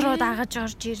дээ. Орц руу дагаж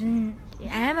орж ирнэ.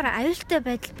 Амар аюултай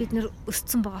байдал бид нэр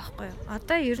өссөн байгаа байхгүй юу?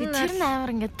 Одоо ер нь тэр нь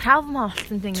амар ингээ травма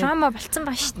болсон тийм ингээ. Травма болцсон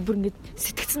ба шүү дээ. Бүр ингээ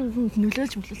сэтгцэнд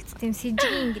нөлөөлж мөлөлцсөн. Тийм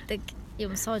сэжгийн гэдэг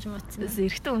юм сууж муутсан.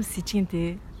 Эрэгтэй хүн сэжгийн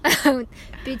тий.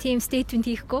 Би тийм стейтмент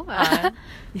хийхгүй.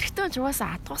 Эрэгтэй хүн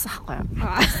угаасаа адгуус ахгүй юу?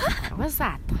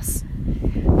 Угаасаа адгуус.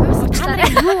 Та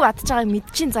юу адж байгааг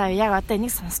мэдчихин заа яг одоо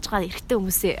энийг сонсож байгаа эрэгтэй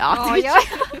хүмүүсээ.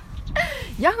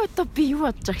 Яг одоо би юу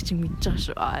адж байгааг чи мэдж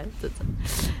байгаа шүү.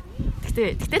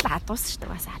 Тэгтэл адуус шүү дээ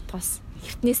бас адуус.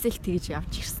 Эртнээсээ л тэгж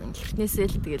явж ирсэн. Эртнээсээ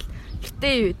л тэгэл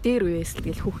эртээ дээр үеэс л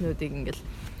тэгэл хүүхнүүдийг ингээл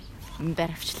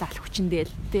баривчлаа хүчиндэл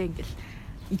тэ ингээл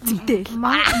эзэмтэл.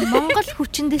 Монгол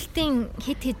хүчиндэлтийн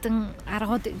хит хитэн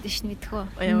аргууд байдаг шин мэдхүү.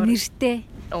 Нэртэй.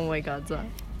 Oh my god.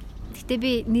 Гэтэ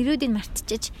би нэрүүдийг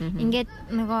мартчихэж ингээд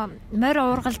нөгөө морь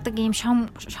уургалдаг юм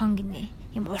шон гинэ.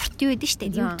 Юм урт юу байдаг штэ.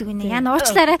 Юу гэдэг вэ? Яна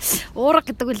уучлаарай.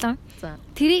 Уурга гэдэг үлэн.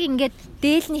 Тэрийг ингээд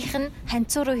дээлнийх нь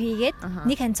ханцуу руу хийгээд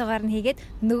нэг ханцуугаар нь хийгээд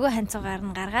нөгөө ханцуугаар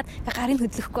нь гаргаад гарыг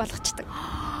хөдлөхгүй болгочдөг.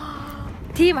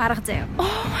 Тийм арга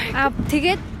заяа.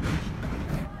 Тэгээд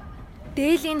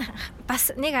дээлийн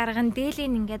бас нэг арга нь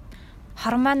дээлийн ингээд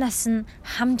хормоноос нь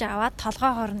хамж аваад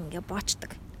толгоогоор нь ингээд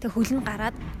боочдөг. Тэг хөлн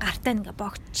гараад гартаа ингээ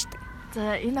богдчихдаг.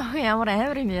 За энэ охин ямар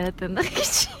амар юм яриад байна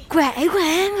гэж. Үгүй айгүй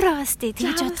амар байгаас тээ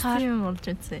тэгж бодохоор юм болж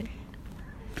үтсэн.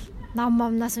 ном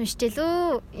момнаас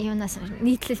уншчихлөө. Юунаас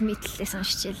нийтлэл мэтлэлээс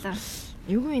уншчихлөө.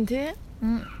 Юу юм те?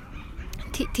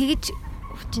 Тэгэж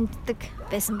хүчнэддэг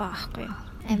байсан байгаа байхгүй юу?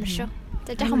 Амар шүү.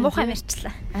 За жоохон муухай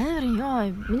мэрчлээ. Амар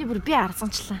ёо, миний бүр би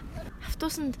арзанчлаа.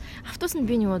 Автобусанд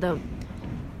би нэг удаа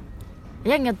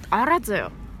яг ингээд ороод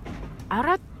заяа.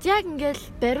 Ороод яг ингээд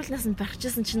бариулнаас нь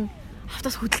барчихсан чинь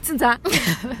автобус хөдөлсөн за.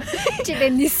 Чи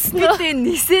тэгээ ниснөө. Би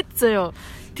нисээд заяа.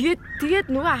 Тэгээд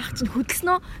нөгөө ах чинь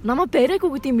хөдөлснөө намаа бариагүй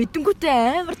гэдгийг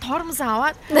мэдэнгүүтээ амар тоормос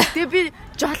аваад тэгээ би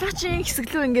жолоочийн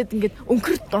хэсэглөө ингээд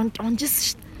өнгөрт унжсэн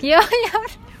шүү дээ. Яа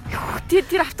ямар.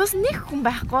 Тэр автобус нэг хүн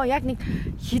байхгүй яг нэг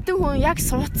хідэн хүн яг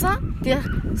суудсан. Тэгээ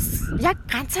яг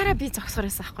ганцаараа би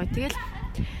зогсоор байсан байхгүй.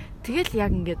 Тэгэл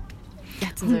яг ингээд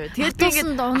яатсан заяа. Тэгээд би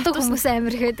ингээд ундаг хүмүүс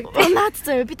амар ихэдэг. Унаад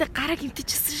заяа би тэг гараа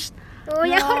гимтчихсэн шүү дээ. Оо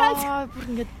яхараа. Бүр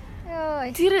ингээд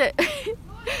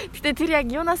тэр яг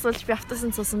юунаас болж би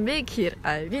автобусанд суусан бэ гэхээр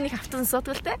би нэг автобусанд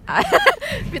суудвал те.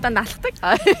 Би дандаа алхдаг.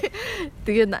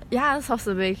 Тэгээд яа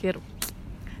суусан бэ гэхээр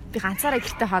би ганцаараа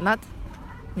гэртээ хоноод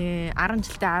 10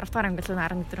 жилдээ 10 дахь анги болоо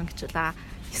 11 дэх анги хичээлээ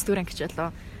 9 дэх анги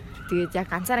хичээлээ. Тэгээд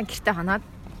яг ганцаараа гэртээ хоноод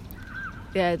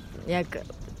тэгээд яг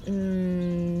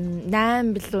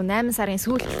 8 сарын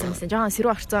сүүлд болсон юм. Жохон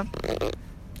сэрүү орцсон.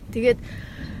 Тэгээд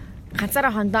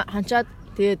ганцаараа хончоод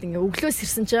тэгээд ингээ өглөөс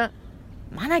ирсэн чинь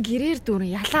манай гэрээр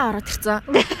дүүрэн ялаа ороод ирсэн.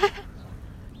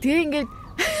 Тэгээ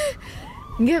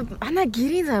ингээ манай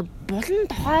гэрийн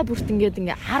булан тохой бүрт ингээ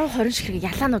 10 20 шиг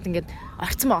ялаанууд ингээ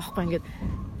орцсон байгаа байхгүй ингээ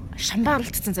шамбаар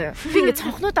үлдсэн заяа. Би ингээ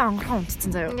цонхнуудаа онгорхон унтцсан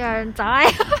заяа. Яа заа.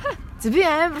 Би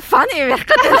амар фаны юм ярих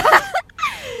гэдэг.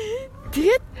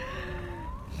 Тэгээ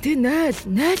 0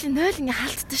 ингээ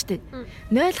хаалттай штэ.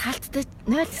 0 хаалттай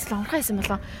 0 эсвэл онгорхон байсан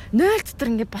болоо 0 дотор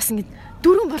ингээ бас ингээ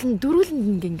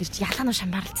дөрүүлэнд ингээ ялаануу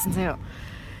шамбаарлцсан заяа.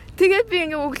 Тэгээ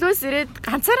би ингээ өглөөс ирээд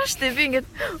ганцаараа штэ би ингээ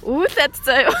үүлээд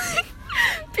заяа.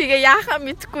 Би ингээ яахаа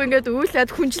мэдхгүй ингээ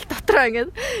үүлээд хүнжил дотроо ингээ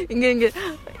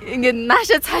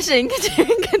наашаа цаашаа ингээ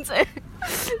заяа.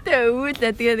 Тэгээ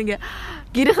үүлээд тэгээд ингээ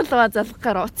гэрийнхэн лугаа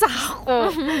залгахаар уцаа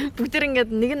авахгүй. Бүгд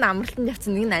ингээд нэг нь амралтанд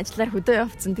явцсан, нэг нь ажиллаар хөдөө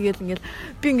явцсан. Тэгээд ингээд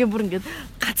би ингээд бүр ингээд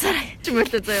ганцаараа ч юм уу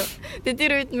л заяа. Тэгээд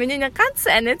тэр үед миний нэг ганц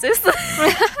анаац байсан.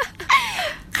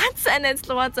 Ганц анаац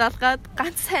лугаа залгаад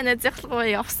ганц анаац явахлгаа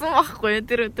явсан байхгүй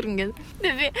тэр өдөр ингээд.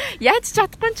 Тэгээд би яаж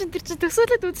чадахгүй чинь тэр чинь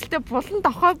төсөөлөд үзэлтэй булан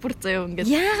тохой бүр заяа ингээд.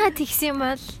 Яагаад тэгсэн юм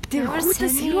бол ямар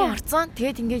сэрүү орцсон.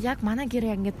 Тэгээд ингээд яг манай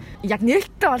гэр ингээд яг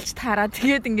нээлттэй болж таараа.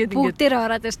 Тэгээд ингээд бүгдээр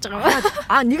ороод ирж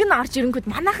байгаа. Нэг нь орж ирэнгүүт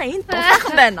манайхаа энд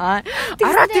дулаахан байна.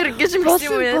 Ороод ир гэж юм биш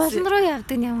юм уу яа. Булан руу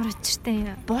явдаг нь ямар очтой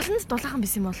юм. Буланд дулаахан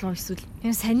биш юм болов эсвэл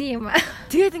юм саний юм.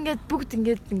 Тэгээд ингээд бүгд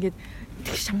ингээд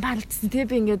тэг шамбаарлцсан. Тэгээ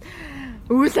би ингээд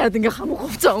үүлээд ингээ хамаг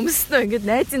хувцас өмснөө ингээ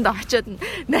найзын доо очиод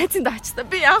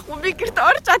би яах вэ би гэрт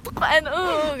орж чадахгүй байна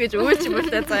гэж өөлж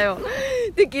мөлтэй заяа.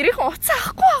 Тэг гэрийнхэн уцаа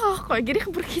авахгүй байгаа байхгүй.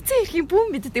 Гэрийнхэн бүр хизээ ирэх юм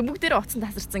бүүн мэддэг бүгдээрээ уцан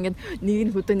тасарсан ингээ нэг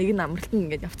нь хөдөө нэг нь амралтанд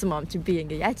ингээ явцсан маам чи би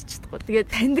ингээ яаж чадахгүй.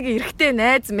 Тэгээд таньдаг эрэхтэй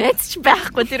найз ч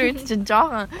байхгүй тэр үед чинь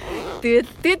жоохон.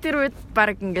 Тэгээд тэр үед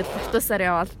баг ингээ автобусаар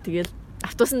яваал тэгээд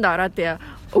автобусанд ороод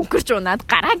өнгөрч унаад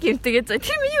гараа гэмтэгээд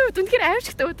тэр миний үед үнэхээр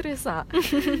аимшигтай өдөр байсан.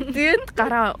 Тэгээд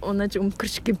гараа унаж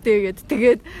өнгөрч гэмтээгээд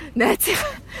тэгээд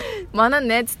манай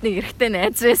найзд нэг эрэхтэй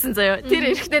найз байсан заяа.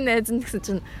 Тэр эрэхтэй найз нь гэсэн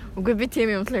чинь үгүй би тийм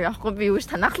юм л явахгүй би юуш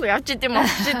танах руу явж идэм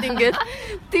очиж ингээд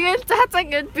тэгээд цаацаа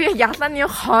ингээд би ялааны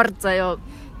хоор заяа.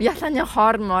 Ялааны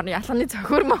хоор мор ялааны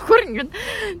цохор мохор ингээд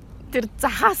тэр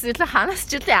захаас илүү ханаас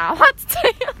ч үлээ аваад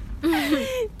заяа.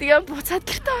 Тэгээ буцаад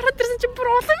гэртээ ороод ирсэн чинь бүр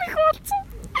улам их болсон.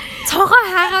 Цогоо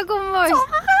хаагаагүй юм уу?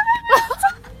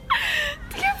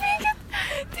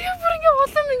 Тэгээ бүр ингээ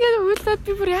улам ингээ уйлаад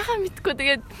би бүр яхаа мэдгүй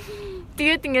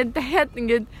тэгээд ингээ дахиад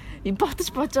ингээ ботож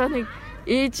боожоо нэг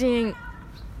ээжийн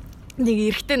нэг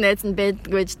эрэгтэй найз нь байдаг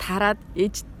байж тараад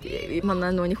ээж манай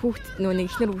нөөний хүүхэд нөөний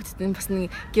ихнэр хүүхэдтэй бас нэг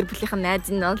гэр бүлийнхэн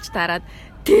найз нь олж тараад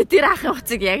тэр ахын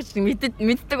уцыг яг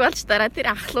мэддэг болж тараад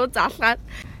тэр ахлуу залгаад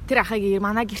тэр ахыг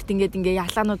манай гэрт ингээ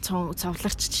ялаанууд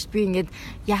цовларч би ингээ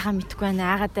яхаа мэдгүй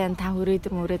байна аагаад байна та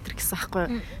хүрээдэр гэсэн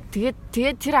аахгүй.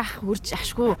 Тэгээд тэр ах хурж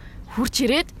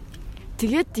ирээд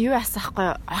тэгээд юу яасан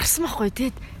аахгүй орсон байхгүй.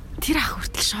 Тэгээд тэр ах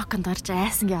хүртэл шоконд орж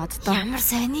айсан гээ оддоо. Ямар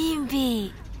сони юм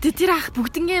бэ? Тэгээд тэр ах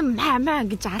бүгднгээ маа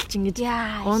гэж алж ингэж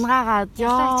унгаагаад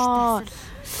ёо.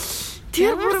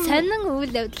 Тэр бүр сонин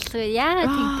үйл явдал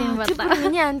яагаад тэгдэм болоо. Тэр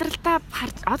миний амьдралдаа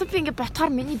одоо би ингээ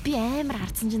ботхоор би амар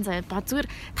харцсан чинь заяа.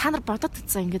 Зүгээр та нар бодоод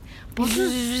утсан ингээ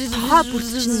булан тохоо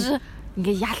бүрч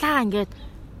ингээ ялаа ингээ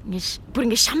бүр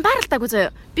ингээ шамбаарлаагүй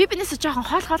заяа. Би бинээсээ жоохон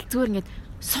хоол зүгээр ингээ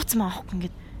сууцмаа авахгүй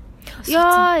ингээ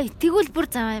Яа, тэгвэл бүр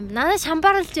зам юм. Надад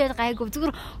шамбарлж байл гайгүй.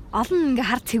 Зүгээр олон ингээ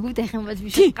хар цэгүүд байх юм бол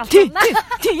биш галзуунаа.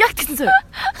 Тий, яг тэгсэн зөө.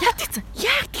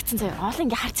 Яг тэгсэн зөө. Олон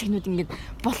ингээ хар цэгнүүд ингээ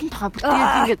болон тохоо бүр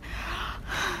тэгээд ингээд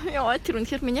яа тэр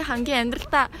үнэхээр миний хамгийн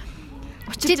амьдралдаа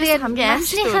учирсан хамгийн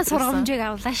амжилттай сургамжийг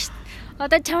авлаа шүү.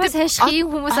 Одоо чамаас хойш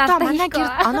ийм хүмүүс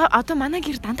одоо манай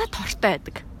гэр дандаа тортой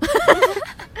байдаг.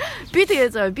 Би тэгээ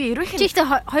зөө би ирвэх нь. Чи ихтэй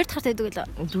 2 дахь байдаг лөө.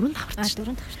 4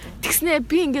 дахь. Тэгснэ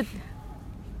би ингээд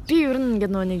ер нь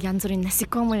ингээд нөгөө нэг янз бүрийн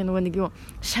насикомын нөгөө нэг юу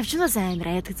шавжнаас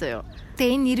амар айдаг зөө.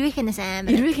 Тэгээ энэ ирвэхнээс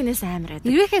амар айдаг.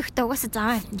 Ирвэхээ ихтэй угаасаа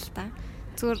заа айтна л та.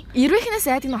 Зүгээр ирвэхнээс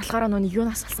айдаг нь болохоор нөгөө нэг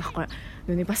юунаас болсон байхгүй юу?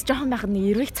 Нөгөө нэг бас жоохон байхад нэг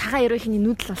ирвэх цагаан ирвэхний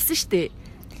нүүдэл болсон шүү дээ.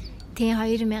 Тийм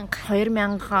 2 3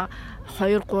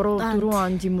 4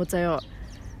 онд юм уу заяа.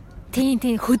 Тийм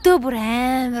хөдөө бүр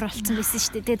амар болцсон байсан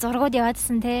шүү дээ. Тэгээ зургууд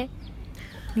яваадсан те.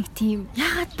 Нэг тийм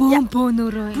ягаад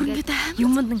бөөнөрөө ингээд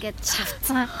юмд ингээд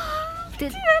шавцсан.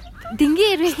 Тэгээ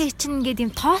дэнгийн ирвэхээ чинь ингээд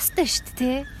юм тоостой шүү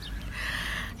дээ те.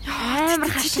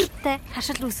 Амар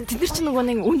хашил үсэг. Тэд нар чинь нөгөө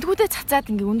нэг өндгүүдээ цацаад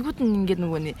өндгүүд нь ингээд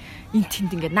нөгөө нэг эн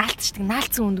тэнд ингээд наалтчдаг.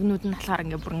 Наалтсан өндгнүүд нь болохоор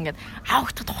ингээд бүр ингээд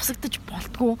авагдахад хусагдаж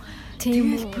болтгоо.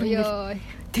 Тийм үү.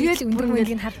 Тэгэл бүр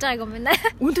ингээд харж байгаагүй юм байна.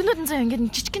 Өндгнүүд нь заа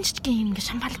ингээд жижигэн юм ингээд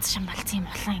шамбалцсан юм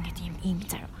болон ингээд ийм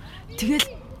заа. Тэгэл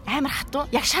амар хатуу.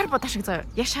 Яг шар будаа шиг заа.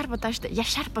 Яг шар будаа шүү дээ. Яг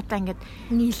шар будаа ингээд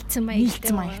нийлцэн маягтай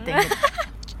ингээд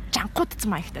жанкуудсан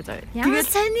маягтай заа. Тэгэл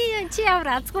сайн чи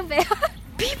ямар азгүй бэ?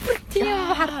 Би бүр тийм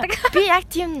хардаг. Би яг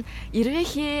тийм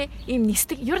ирвэхээ ийм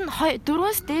нисдэг. Ер нь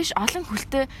 4-өөс дээш олон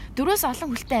хүлтэй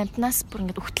амтнаас бүр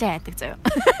ингээд өгтлээ айдаг заяа.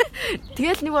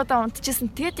 Тэгэл нэг удаа унтчихсан.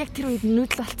 Тэгэд яг тэр үед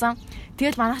нүүдэл болсон.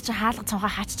 Тэгэл манайх чи хаалга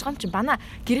цонхоо хаачиж байгаа юм чи бана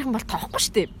гэрийнхэн бол тоохгүй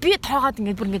штэ. Би тоогоод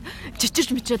ингээд бүр ингээд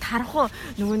чичирч мичээд харахгүй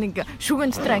нөгөө нэг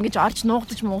шүгэн дотор ингэж орж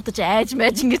нуугдаж айж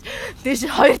ингээд дээш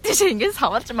хоёр дээш ингээд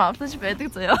савалж мавлаж байдаг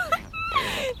заяа.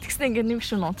 Тэгснэ ингээд нэг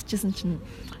шүн унтчихсан чинь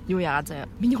юу яагаад заяа.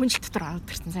 Миний хүнжил дотор аваад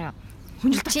ирсэн заяа.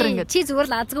 Хүнжил дотор ингээд чи зүгээр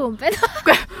л азгүй юм байна.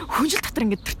 Үгүй хүнжил дотор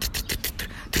ингээд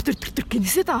тэр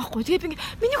гинэсээд байгаа байхгүй. Тэгээд би ингээд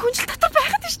миний хүнжил дотор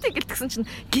байгаад штэ гэлтгсэн чинь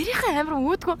гэрийнхэн амар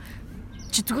өөдгөө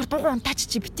чи зүгээр дугуй унтаач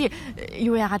чи бити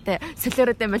юу яагаад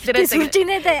солиороод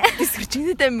сүржигнээд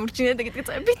гэдэг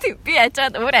заяа. Би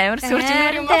яжгаад өөр амар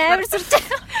сүржигнээр юм байна. Амар сүрж.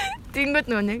 Тэнгүүд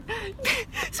нөгөө нэг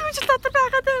сүнжил дотор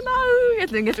байгаад байна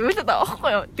гэл ингээд үйлээд байгаа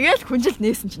байхгүй юу. Тэгэл хүнжил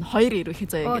нээсэн чинь 2 ирвэх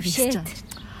заяа ингээд хэлж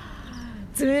байгаа.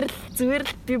 Зүгээр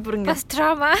л би бүр ингээд бас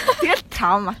траума. Тэгэл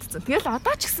трауматсан. Тэгэл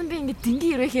одоо ч гэсэн би ингээд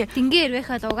дэнгийн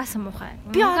ирвэхэд угаасан муухай.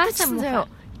 Би угаасан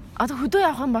заяа. Одоо хөдөө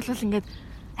явах юм бол ингээд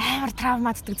амар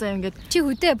травматдаг заяа ингээд. Чи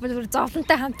хөдөө бүр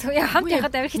зовлонтой хамт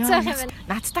явахад амар хэцүү байх юм байна.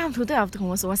 Надтай хамт хөдөө явдаг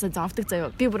хүмүүс угаасаа зовдөг заяа.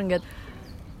 Би бүр ингээд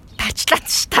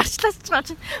тарчлаач байгаа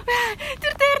чинь.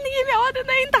 Тэр дээр нэг юм яваад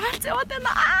байна. Энд хаалц яваад байна.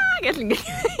 Гэл ингээд.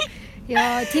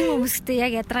 Яа, тийм хүмүүстэй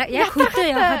яг хөдөө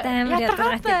явахад амар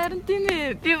ядаргаатай. Харин тийм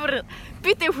ээ.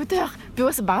 Би тэг хөдөө явах. Би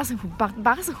бас багаас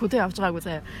хөдөө явж байгаагүй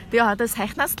заяа. Тэгээ одоо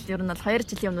саяхнаас л ер нь бол 2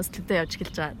 жилийн өмнөөс хөдөө явж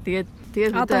эхэлж байгаа. Тэгээд хөдөө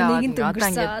яваад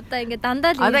одоо ингээд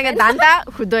дандаа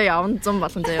хөдөө явна 100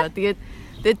 болгон заяа. Тэгээд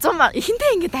 100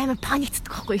 эхэндээ ингээд амар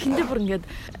паниктдаг байхгүй. Эхэндээ бүр ингээд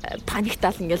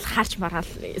паниктаал ингээд харж маргаал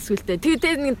сүултээ.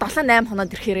 Тэгээд нэг 7-8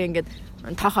 хоноод ирэхээр ингээд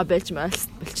тоохоо болчдөг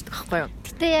байхгүй юу.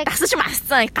 Гэтэ яг тасч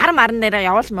масцсан гар марн дээрээ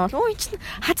явуулмаа. Өө чинь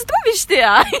хацдаггүй биш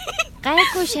үү?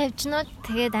 Гайгүй шавжнууд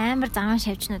тэгээд амар заван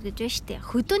шавжнууд гэж байна шүү дээ.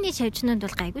 Хөдөөний шавжнууд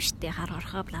бол гайгүй шүү дээ. Хар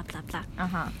орхоо бла бла бла.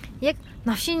 Аха. Яг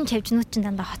новшийн шавжнууд чинь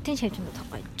дандаа хотын шавжнууд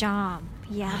байхгүй. Жом,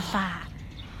 яла,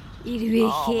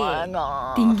 ирвэхээ,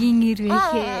 дэнгийн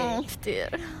ирвэхээ.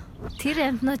 Тэр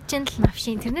амтнууд чинь л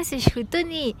новшийн. Тэрнээс иш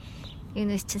хөдөөний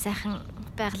юунаас чинь сайхан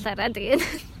байглаараа тэгээд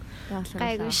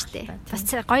гайгүй шүү дээ. Бас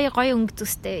гоё өнгө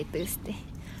зүстэй байдаг шүү дээ.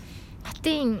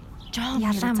 Хотын жом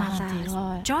ялаа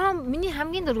малаа. Жом миний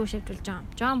хамгийн дөрөв шавж бол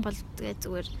жом бол тэгээ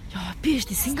зүгээр. Яа би шүү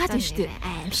дээ Сингад шүү дээ.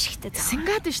 Аимшигтай.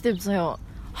 Сингад шүү дээ заяа.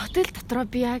 Хотел дотроо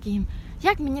би яг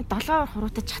миний 7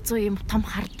 хуруутай чацуу юм том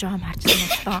хар жом харж байна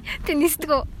л доо. Тэг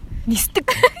нисдэг.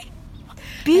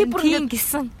 Би бүр тийм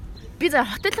гисэн. Би заяа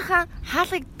хотелынхаа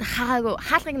хаалгыг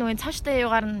нөгөө цаашдаа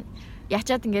юугаар нь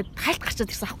ячаад ингээд хальт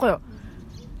гарчаад ирсэн аахгүй юу?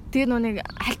 Тэгээ нүг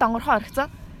хальт онгорхоо орхицсан.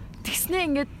 Тэгснээ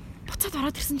ингээд буцаад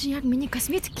ороод ирсэн чинь яг миний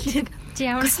косметик хийдэг. Чи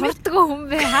ямар сурдаг хүн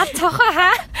бэ? Хаа цохоо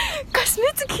хаа?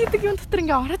 Косметик хийдэг юм дотор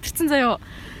ингээд ороод ирсэн заяа.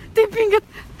 Тэгээ би ингээд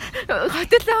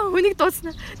хотелээ хүнийг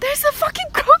дууснаа. There's a fucking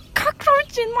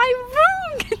cockroach in my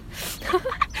room.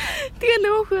 Тэгээ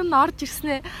нөгөө хүн орж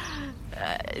ирснээ.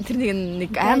 Тэр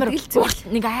нэг амар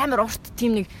урт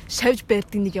тийм нэг шавж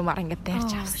байдаг нэг юм ар ингээд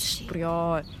байрч авсан шүү. Бүр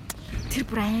ёо. Тэр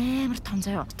бүр амар том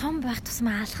заяа. Том байх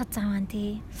тусмаа алхаж заван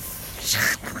тий.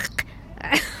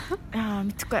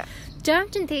 Мэдгүй. Жом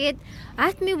ч тэгээд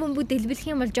атомын бөмбөг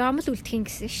дэлбэлэх юм бол жом л үлдэх юм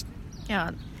гэсэн шүү дээ.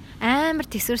 Яа. амар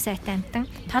төсвөр сайтай амтан.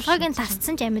 Толгойг нь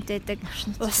тасцсан ч амьд байдаг.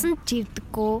 Усанд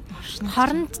живдэггүй.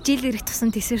 Хоронд жил ирэх тусан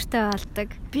төсвөртэй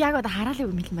болдог. Би яг одоо хараалыг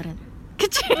мэлмээр байна.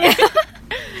 Гэж.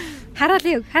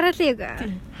 Хараалыг.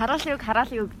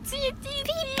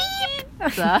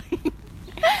 За.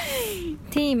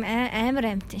 Тийм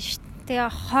амар амтан шүү. Тэгээ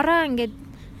хороо ингээд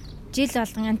жил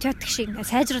болгон антибиотик шиг ингээд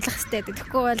сайжруулах хэрэгтэй гэдэг.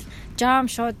 Тэгэхгүй бол жам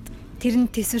шууд тэр нь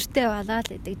төсвөртэй болоод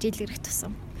байдаг жил ирэх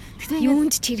тусам.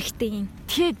 Юунд ч хэрэгтэй юм.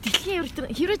 Тэгээ дэлхийн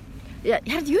хэрэг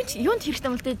харин юунд хэрэгтэй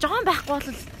юм бэ? Жон байхгүй бол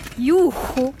юу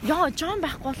өгөх үү? Яа, жон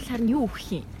байхгүй бол харин юу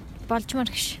өгөх юм? Болжмаар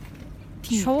гэж.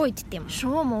 Шуу идэх юм.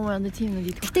 Шуу муу яа тийм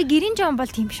нэг. Гэтэ гэрийн жон бол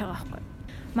тийм шиг байгаа байхгүй.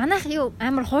 Манайх юу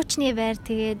амар хуучны байр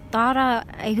тэгээд доороо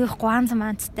айгүйх гуанз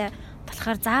маанцтай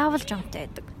болохоор заавал жонтой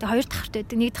байдаг. Тэгээ хоёр давхартай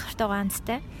байдаг, нэг давхартай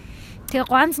гуанзтай.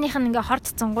 Тэгээ гуанзных нь ингээ хорт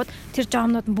цангууд тэр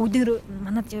жомнууд нь бүгдээр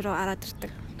манад юу ороод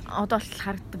ирдэг. Одоо л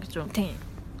харагддаг гэж юу? Тийм.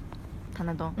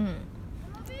 Танад уу?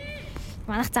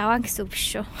 Манайх заваан гэсэн үг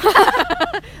биш шүү.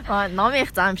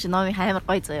 Номынх зам шиг номын амар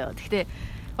гоё заяа. Гэхдээ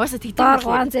уусаа тэгдэг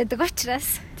гуанз байдаг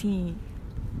учраас. Тийм.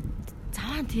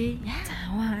 Заваан тий.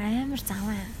 Заваан амар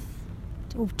заваан.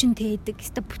 Өвчин тээдэг,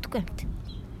 өстө бүтггүй амт.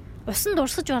 Усан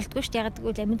дурсаж болдгоо шүү дээ. Яг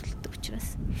гэвэл амьд үлддэг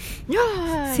учраас.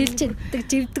 Яа. Сэлж яддаг,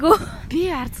 живдгөө.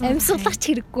 Би харцсан. Амьсгалах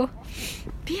ч хэрэггүй.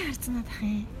 Би харцсан надах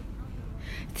юм.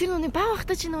 Тэр нүний баа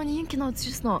бахта чи нүний юм кино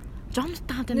үзчихсэн үү?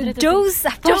 Жомтой хамт амьдраад. Joe's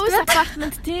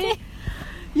apartment тий.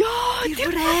 Яа,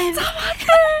 тэр амар.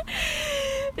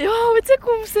 Яа, үзэг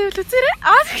хүмүүсээ л үзээрэй.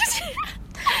 Гэж.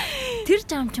 Тэр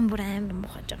жам чин бүр амар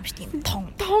муухай жам шүү дээ.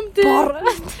 Том дээр.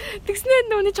 Тэгснээр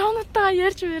нүний жомнотойгоо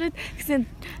ярьж яриад тэгсэн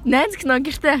найз кино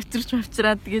гэртээ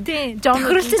авчираад тэгээд жом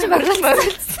хөрлөж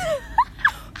мөрлөж.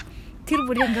 Тэр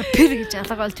бүр ингээ пэр гэж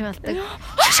алга болж байлдаг.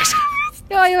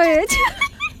 Йоо.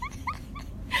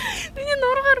 Миний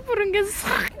нургаар бүр ингээ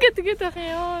сах гэдэг байх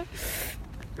юм.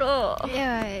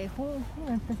 Яа, хүн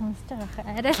амтаа сонсож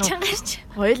байгаа арай чангарч.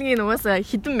 Хоёулын угаасаа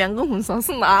хэдэн мянган хүн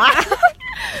сонсно.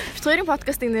 Бидний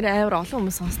подкастыг нэр амар олон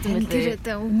хүмүүс сонсдог юм байна. Тэр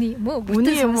одоо үний юм уу?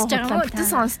 Бүтэн сонсож байгаа мó? Бүтэн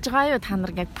сонсож байгаа юу? Та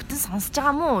нар яг бүтэн сонсож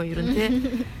байгаа мó? Ер нь тий.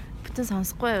 Бүтэн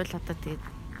сонсохгүй байвал одоо тэгээд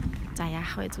за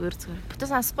яах вэ? Зүгээр. Бүтэн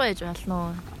сонсохгүй байж болно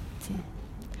уу? Тий.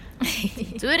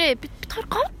 Зүгээрээ бид хоёр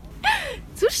гоо.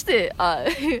 Зүр штэ.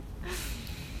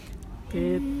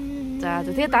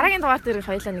 Тэгээд дараагийн дугаар дээр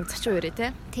хоёлаа нэг зочин өрөө тий.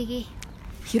 Тэгье.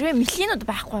 Хэрвээ мэлхийнүүд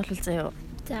байхгүй бол заяа.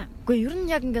 За. Үгүй ер нь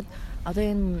яг ингээд одоо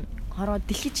энэ хороо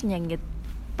дэлхий чинь яг ингээд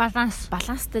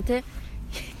баланстай тий.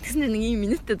 Тэгснэ нэг ийм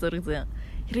минуттай зураг заяа.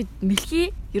 Хэрвээ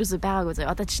мэлхий ерөөсөө байгаагүй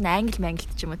заяа. Одоо чинь англи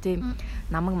ч юм уу тий.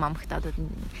 Намаг мамагт одоо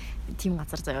тийм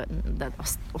газар заяа.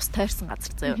 Ус тойрсон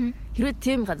газар заяа. Хэрвээ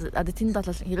тийм газар одоо тэнд бол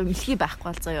хэрвээ мэлхий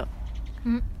байхгүй бол заяа.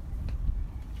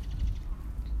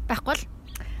 Байхгүй л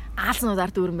аалзнуудаар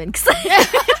дүүрэн байна гэсэн.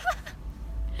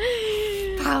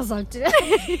 Паузаж.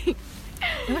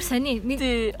 Ямар сони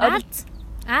нэг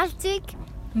аалзыг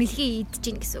мэлхий идэж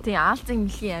гин гэсэн. Тийм аалзыг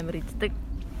мэлхий амар иддэг.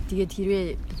 Тэгээд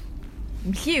хэрвээ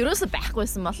мэлхий ерөөсөө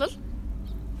байхгүйсэн бол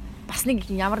бас нэг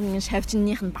ямар нэгэн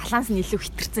шавьчных нь баланс нь илүү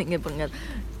хитэрсэн ингээд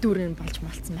дүүрэн болж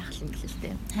малцсан байх юм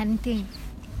гэлээ. Харин тийм.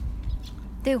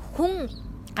 Тэг хүн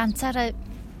ганцаараа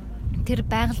тэр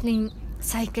байгалийн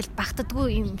сайкл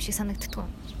багтдаггүй юм шиг санагддаг.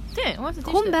 Тийм.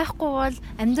 Хүн байхгүй бол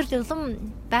амьдрал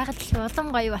байгаль улам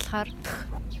гоё болохоор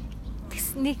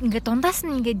тэгснэг ингээд дундаас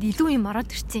нь ингээд илүү юм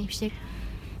ороод ирсэн юм шиг.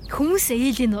 Хүмүүс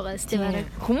ээлэн байгаа сте бараг.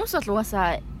 Хүмүүс бол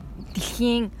угаасаа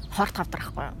дэлхийн хорт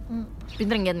хавдрахгүй. Бид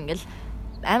нар ингээд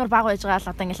амар баг байж байгаа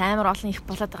л одоо ингээд амар олон их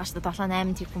болоод байгаа шүү дээ.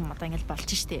 7-8 тэрбум одоо ингээд болж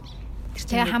штэ. Тэр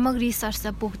чинь хамаг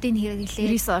ресурсоо бүгдийг хэрэглээ.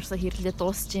 Ресурсоо хэрэглээ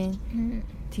дуусчихээн.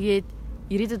 Тэгээд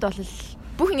ирээдүйд бол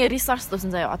бүх ингээд ресурс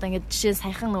дууссан заяа. Одоо ингээд жишээ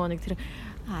саяхан нөгөө нэг тэр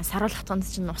саруулах танд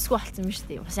чинь усгүй болсон юм шүү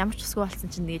дээ. Бас ямар ч усгүй болсон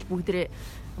чинь тэгэл бүгдээ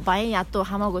баян ядуу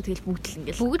хамаагүй тэгэл бүгд л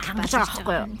ингээд бүгд хангаж байгаа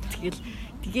байхгүй юу. Тэгэл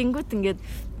тэгэнгүүт ингээд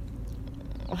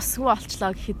усгүй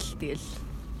болчлоо гэхэд л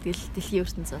тэгэл дэлхийн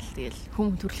ертөнц бол тэгэл хүм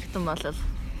төрөлхтөн болол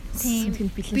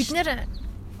бид нэр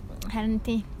харин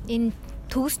тийм энэ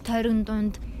төгс тойрон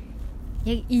дунд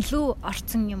яг илүү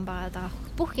орцсон юм байгаа.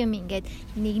 Бүх юм ингээд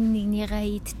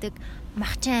нэгнийгээ иддэг,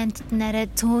 махчин амьтд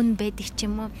нараа цөөн байдаг ч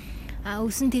юм уу.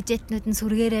 Өсөн тэжэтнүүд нь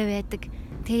сүргээрээ байдаг.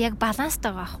 Тэгээ яг баланстай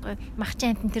байгаа байхгүй.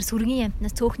 Махчин амьтан тэр сүргийн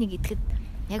амьтнаас цөөхнийг идэхэд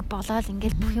яг болоод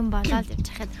ингээл бүх юм болоод явж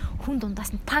хахад хүн дундаас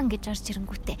нь пан гэж орж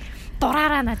ирэнгүүтээ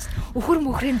дураараа наад өхөр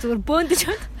мөхрийн зүгээр бөөндөж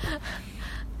бод.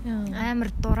 Амар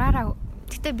дураараа.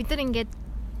 Гэтэ бид нар ингээд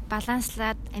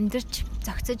баланслаад амьдэрч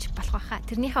зөгцөж болох байхаа.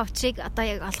 Тэрнийхээ учрыг одоо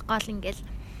яг олох гол ингээл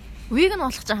вег нь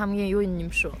болох ч хамгийн юу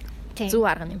юм шүү. Зөв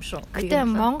арга юм шүү. Гэтэ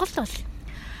Монгол бол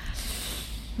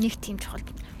нэг тийм чухал.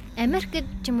 Америкт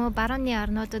ч юм уу барууны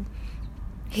орнуудад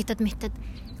хятад метод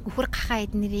өхөр гахаа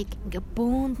эднэрийг ингээ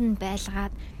бөөнд нь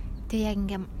байлгаад Тэгээ яг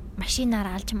ингээм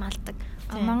машинаар алж малдаг.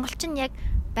 Монголчин яг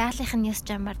байгалийнхын ёс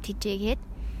жамаар тижээгээд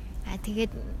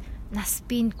тэгээд нас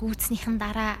биенд гүйцснийхэн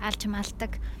дараа алж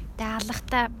малдаг. Тэгээ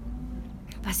алгахтаа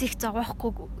бас их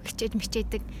зовоохгүй хичээж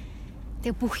мичээдэг.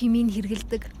 Тэгээ бүх юмыг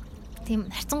хэргэлдэг.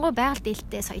 Тийм харцангуй байгаль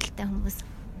дээлтэй соёлтой хүмүүс.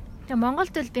 Тэгээ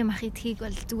Монголд бол би мах идэхийг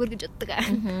бол зүгээр гэж боддог.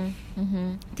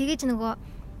 Тэгэж нөгөө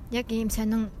яг ийм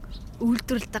сонин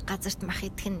үйлдвэрлэдэг газарт мах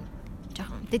идэх нь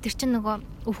жоохон. Тэгээ тэр чинь нөгөө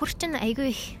өвхөр чинь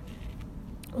айгүй их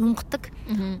унгадаг.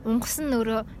 Унгасан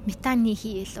нөрөө метаны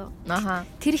хий илүү.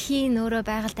 Тэр хий нөрөө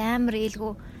байгалд амар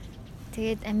ээлгүү.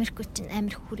 Тэгээд Америкч чинь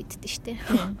амар хүр иддэг штэ.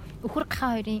 Өвхөр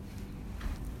гахаа хоёрын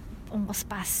унгас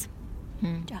бас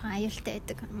жоохон аюултай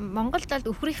байдаг. Монголд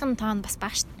бол өвхрийнхэн тоон бас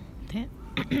бага штэ. Тэ.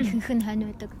 Ихэнх нь хонь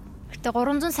байдаг. Гэтэ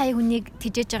 300 сая хүнийг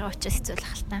тижээж байгаа учраас хэцүү л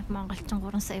хальтаа. Монголчин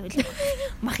 3 сая хүл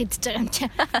мах идэж байгаа юм чи.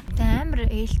 Тэгээ амар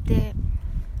ээлтэй.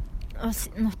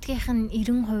 Нутгийнх нь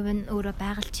 90% нь өөрөө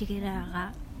байгаль чигээрээ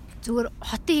байгаа. Зүгээр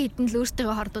хотын хэдэн л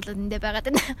өөртөө хордуулаад эндээ байгаад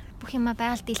байна. Бүх юма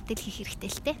байгаль дийлтэл хийх хэрэгтэй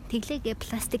л те. Тэглээгээ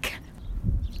пластик.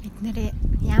 Эднэрээ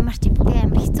ямар ч юмтэй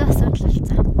амар хэцүү асуудал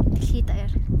болсон. Дэлхийд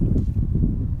даяар.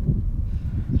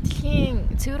 Дэлхийн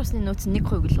цэвэр усны нөөц 1%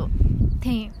 гэлөө.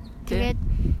 Тийм. Тэгээд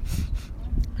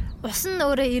ус нь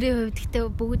өөрөө 90% гэхдээ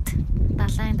бүгд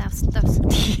далайн давстай ус.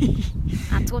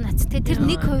 Азгүй нац. Тэр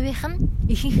 1%-ийнх нь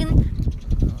ихэнх нь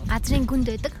газрын гүнд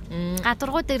байдаг.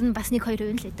 Гадургуу дээр нь бас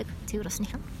 1-2% л байдаг. Цэвэр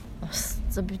усных нь. Ус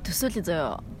за би төсөөлөе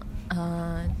заяа.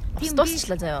 Ус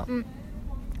дуусчлаа заяа.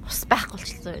 Ус байхгүй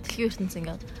болчихлоо. Дэлхийн ертөнц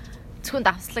ингээд зөвхөн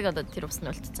давслаг одоо тэр ус нь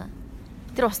үлдсэн.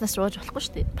 Тэр уснаас ууж болохгүй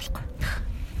шүү дээ. Болохгүй.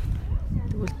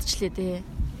 Үлдчихлээ дээ.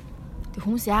 Тэг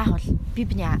хүмүүс яах вэ?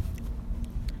 Бидний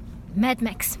Mad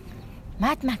Max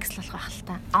л болох байх л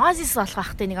та. Oasis болох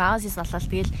байх те. Нэг Oasis болол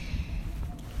тэгэл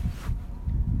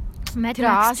Mad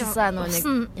Max-аа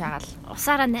нүг ягаал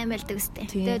усаараа наймаалдаг үстэй.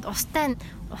 Тэгээд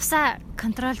усаа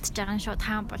контролдж байгаа нь шууд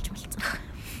хаан болж болцсон.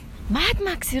 Mad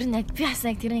Max ер нь яг би бас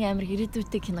яг тэрний амар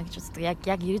ирээдүйтэй кино гэж үздэг. Яг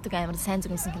ирээдүйг амар сайн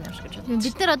зүгнсэн кино шиг гэж боддог.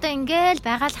 Бид нар одоо ингээл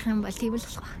байгаалах юм бол тийм л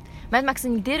болох байх. Mad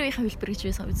Max-ын дээр үеийн хэлбэр гэж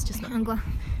байсан үзчихсэн. Ангөө.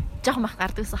 Жохон мах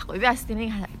гардаг ус байхгүй. Би бас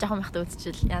тэрний жохон махтай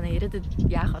үзчихэл яна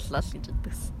ирээдүйд яах боллоо л гэж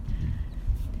боддогс.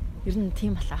 Ер нь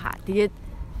тийм болоо. Тэгээд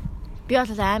би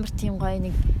бол амар тийм гоё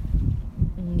нэг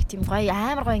тийм гоё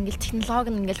амар гоё ингээл технологи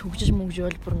нь ингээл хөгжиж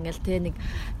мөгжөөл бүр ингээл те нэг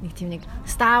тийм нэг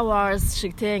Star Wars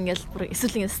шиг те ингээл бүр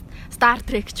эсвэл Star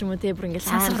Trek ч юм уу те бүр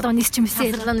ингээл сансарлууны ч юм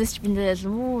сансарлууны ч бингээл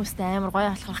үст амар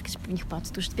гоё болох гэж би нэг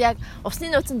боддог шүү дээ. Би яг усны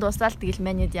нөөцөнд дуусаад тэгэл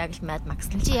манайд яг л Mad Max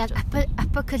л чи яг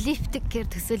apocalyptic гэр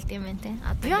төсөөлд юм байна те.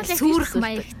 Одоо сүрх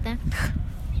маягтай.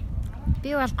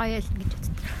 Би бол гоё л гэж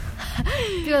боддог.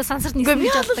 Би бол сансарт нисэн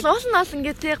гэж боддог. Уул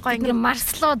ингээд те гоё ингээд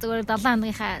Марс руу зүгээр 7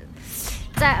 хоногийнхаа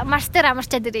за Марс дээр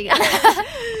амарчаад ирээ.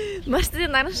 Марс дээр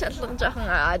наран шалган жоохон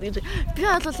гэж. Би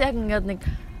бол яг ингээд нэг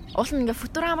уул нь ингээд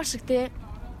Футурама шиг те.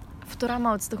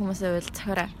 Футурама үздэг хүмүүсээ бол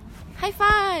цохороо. High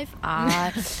five.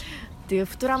 Тэгээ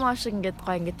Футурама шиг ингээд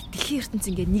гоё ингээд дэлхийн ертөнц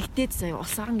ингээд нэгдээд заяа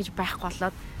улсааран гэж байхгүй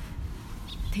болоод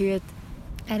тэгээд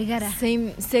аригаараа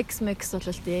same sex mix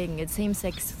болол те ингээд same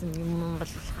sex юм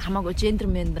бол хамаагүй gender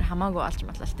mender хамаагүй олж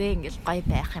матлал те ингээд гоё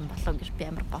байх юм болоо гэж би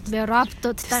амар бодсон. Би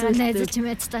роботуудтайгаа найзаж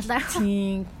мэдталаа.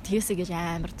 Тийм тгээсэ гэж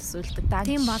амар төсөөлдөг.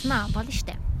 Тийм болно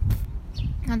штэ.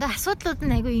 Надад асуудлууд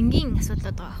нь айгүй энгийн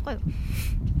асуудлууд байгаа байхгүй юу?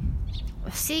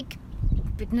 Усыг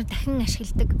бид нэр дахин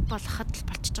ашигладаг болоход л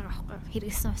болчихж байгаа байхгүй юу?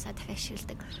 Хэрэгсэн усаа дахин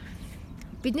ашигладаг.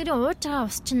 Бидний ууж байгаа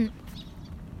ус чинь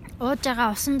ууж байгаа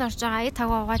усанд орж байгаа ая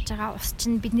тагаа угааж байгаа ус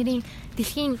чинь бидний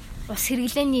дэлхийн ус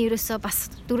хэрэглээний ерөөсөө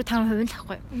бас 4-5% л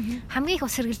ахгүй. Хамгийн их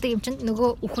ус хэрэглэдэг юм чинь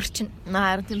нөгөө үхэр чинь.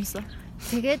 Харин тиймээс.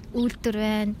 Тэгээд үйлдвэр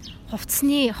байна.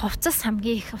 Хувцас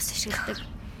хамгийн их ус ашигладаг.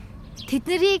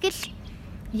 Тэднийг л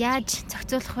яаж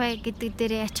зохицуулах вэ гэдэг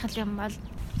дээр яачхал юм бол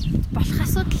болох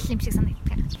асуудал юм шиг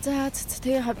санагддаг. За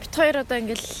тэгээ бит хоёр одоо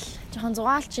ингээл жоохон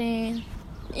зугаалчин.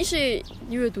 Иши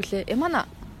юу гэдвүлээ? Эмана.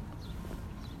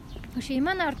 Өшөө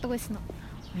Имана ордог байсан уу?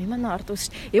 Имана ордог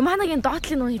шүү. Иманагийн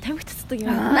доотлын нүуний тамхи татдаг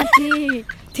юм. Тий.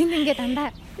 Тэнд ингээд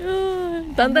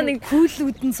дандаа нэг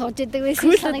күүлүүд нь сууж яадаг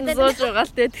байсан санагдаад. Сууж байгаа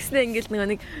л те. Тэгснэ ингээд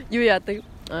нэг юу яадаг.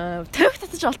 Тамхи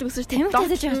татаж олдог гэсэн шүү.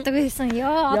 Тамхи татаж олдог байсан.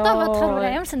 Йоо, одоо бодохоор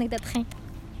амар санагдаад их юм.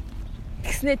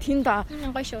 Тэгснэ тэнд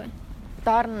гоё шүү.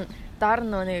 Доор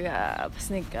нэг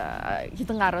бас нэг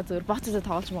хідэн гараа зүгээр боцтой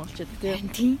тоглож монголчод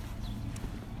тий.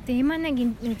 Тэгээ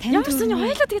Иманагийн тамхи юусэн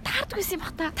хоёлоо тэгээ таардаг байсан юм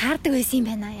бах та. Таардаг байсан юм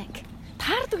байна яг.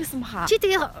 Таардаг байсан баха. Чи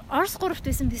тэгээ Орос 3-т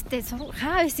байсан биз дээ.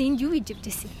 Хаа байсан энд юу хийж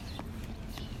явдээсэн.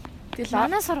 Тэгэл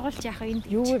манай сургуульч яах вэ энд?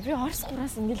 Юу вэ? Би Орос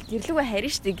 3-аас ингээл гэрлүүгээ харин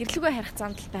штэ. Гэрлүүгээ харих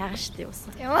занд л байгаа штэ уусаа.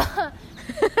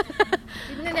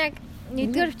 Бид нэр яг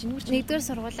нэгдүгээр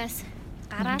сургуулиас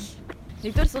гараал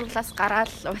Нэгдүгээр сургуулиас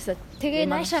гараад угаасаа тэгээ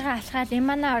наашаага алхаад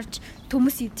эманаа орж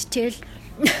төмөс идчихээл.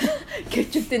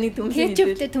 Кетчуптэй нэг төмөс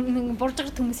идчихээл. Кетчуптэй буржгар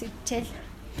төмөс идчихээл.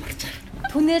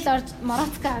 Түнэл орж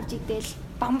мороцка авч идэл,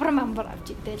 бамбар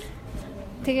авч идэл.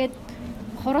 Тэгээд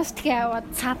хурууστгийн аваад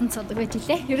саадан цодог байж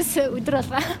илээ. Ерөөсөө өдөр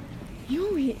болгоо.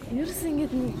 Юу ерөөсөө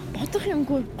ингэж бодох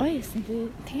юмгүй гоё юмсан тий.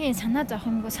 Тэгээ санаа зовх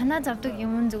юмгүй. Санаа зовдөг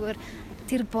юм зүгээр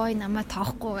тэр бой намайг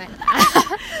тоохгүй байна.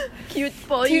 Cute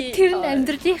boy. Тэр нь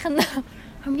амьдралынх нь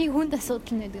хамгийн хүнд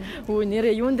асуудал нэдэг. Өө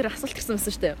нэрээ юун дээр асуулт ирсэн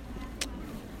юмсан шүү дээ.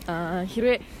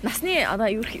 Хэрвээ насны одоо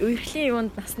үерхлийн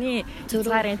юунд насны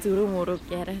зургарын зөрөө мөрөг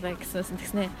яриараа гэсэн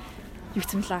тэгснэ юу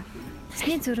гэмлээ.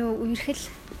 Насны зөрөө үерхэл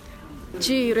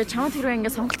чи ерөө чамд хэрвээ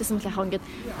ингэ сонголт хийсэн бол яхаа ингээд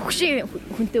хөгшин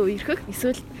хүнтэй үерхэх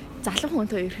эсвэл залуу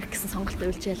хүнтэй үерхэх гэсэн сонголт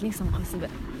өгүүлж ял нэг сонгосон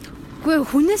бай. Үгүй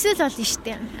хүнээсээ л болно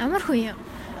штэ. Амар хүн юм.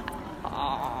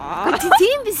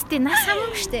 Тийм биз дээ нас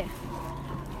хамаагүй штэ.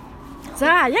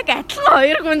 За яг адилхан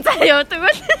хоёр хүн заяа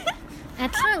тэгвэл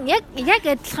адилхан яг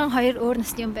адилхан хоёр өөр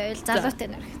насны юм байвал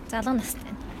залуутай нэр. Залуу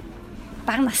настай.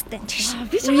 Бага настай ч гэж.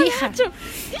 Би чамаа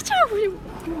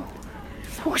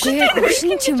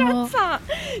хөгшин ч юм уу?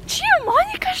 Чи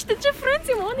Моника штэ чи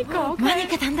Фрэнси Моника.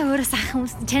 Моника дандаа өөрөөс ах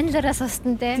хүмүүс чаналараас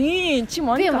устсан те. Тийм чи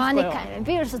Моника. Би Моника.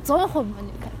 Би ерөөсө 100%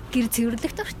 Моника. Гэр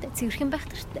цэвэрлэх дуртай, цэвэрхэн байх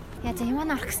дуртай. Яа за юмаа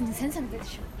орох гэсэн сэн санагдаад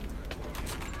шүү.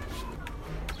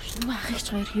 Наа ахыгч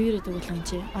хоёр хэвээрээ дуулсан юм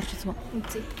чи орж үзмэ.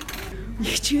 Үзье.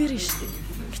 Их чивэр штэ.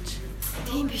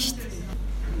 Тийм биш штэ.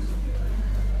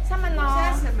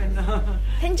 Самана.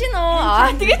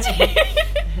 Тэнжинөө. Тэгэж.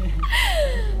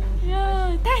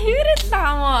 Яа, та хэвээрээ л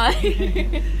аа.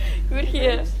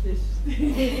 Гүрхий.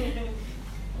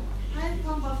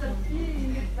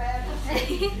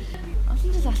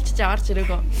 Олон жил алчиж аварч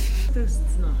ирээгүй.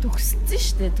 Төгссөн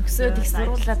шүү дээ. Төгсөөд их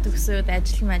сургуулаа төгсөөд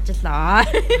ажиллаа.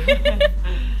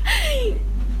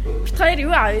 Бид хоёр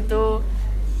юу авъя дөө?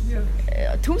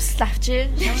 Төмс л авчи.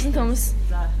 Шарсан төмс.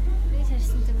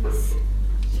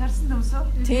 Шарсан төмс үү?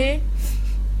 Тий.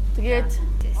 Тэгээд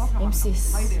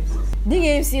MCS. Нэг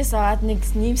MCS аваад нэг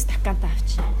нэмс таккант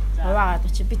авчи. Хуваагаад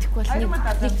очи битгэхгүй бол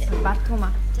нэг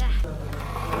бартгуумаа.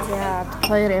 За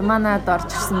хоёр эманад орж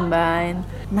ирсэн байна.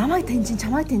 Намайг таньжин,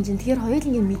 чамайг таньжин. Тэгэхээр хоёул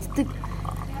ингэ мэддэг.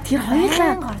 Тэр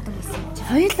хоёулаа гордог байсан.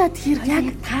 Хоёулаа тэр яг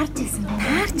таарч исэн.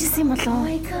 Таарч исэн болоо. Oh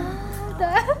my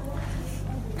god.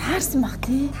 Таарсан бах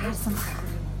тий. Таарсан баг.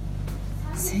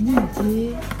 Сэний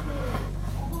тий.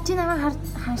 Чи намайг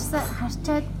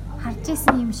харчаад харж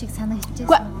исэн юм шиг санагдчихсэн.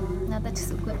 Надад ч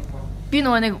үгүй. Би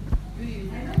нөгөө нэг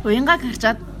уянгааг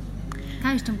харчаад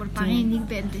та ч бүр багын нэг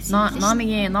байранд байсан.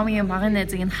 номигийн багын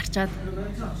найзыг нь харчаад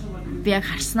би яг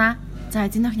харснаа. За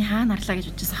энэ охины хаана харлаа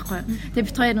гэж бодчихсан байхгүй юу. Тэгээ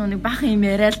бит хоёр нүг баахан юм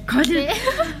яриад коллеж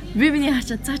биний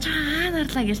харчаад за хаана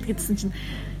харлаа гэж гэдсэн чинь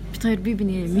бит хоёр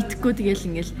биний мэдхгүй тэгэл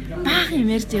ингээл баахан юм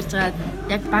ярьж байгаа.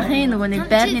 Яг багын нөгөө нэг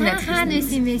байрны найз хаана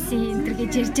байсан юм энэ төр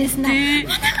гэж ярьжсэн аа.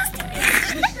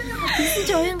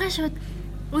 Чи уянгаа шууд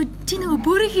чи нөгөө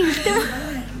бүрэг хэлдэг.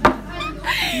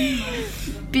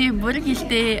 Би бүрэн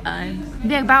хилтэй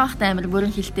би яг баа бахтай амир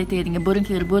бүрэн хилтэй тэгээд ингээ бүрэн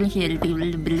хийлдэг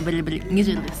ингэж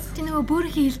хэлсэн. Чи нөгөө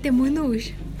бүрэн хэлтэй мөн үү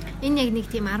ш? Энэ яг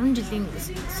нэг тийм 10 жилийн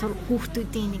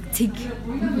хүүхдүүдийн нэг цэг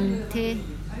тэ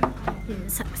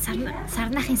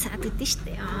сарнаахын саад гэдэг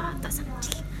штэ. Одоо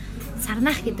санаж.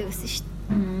 Сарнаах гэдэг байсан штэ.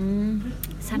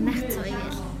 Сарнаах цой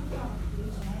гээл.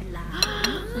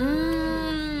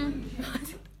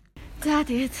 За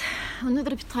тэгээд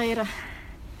өнөөдөр бид хоёр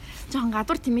жоохон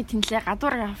гадуур тэмээ тэнлээ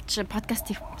гадуур авч подкаст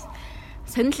хийх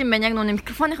сонирхол юм байна. Яг нүг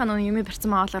микрофоныхаа нүг юм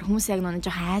барьсан маалаар хүмүүс яг нүг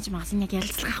жоохон хайж магасан яг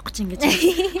ялцлах авахгүй чи ингэж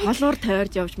холуур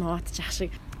тойрж явж маваадчих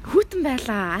шиг хүүтэн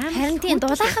байлаа. Харин тийм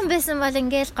дулаахан байсан бол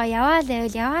ингээл го яваал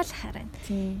хараа.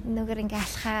 Нүгээр ингээ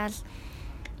алхаал.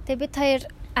 Тэгээ бид хоёр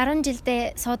 10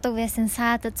 жилдээ суудаг байсан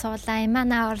саадад суулаа,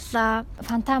 эманаа орлоо,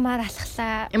 фантамаар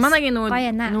алхлаа. Эманагийн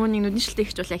нүуний нүдэншилтэй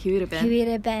ихч бол яг хിവэрэ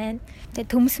байна.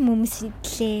 Тэгээ төмс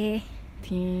идлээ.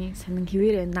 Тийм, сонин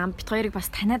хിവэрэ нам бит хоёрыг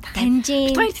бас таньж.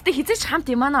 Бит хоёр тэгтээ хизээч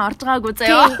хамт эманаа орж байгаагүй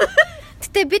заяа.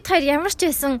 Гэтэ бид хоёр ямар ч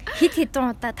байсан хэд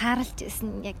удаа таарлж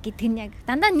байсан яг гэдэг нь яг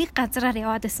дандаа нэг газараар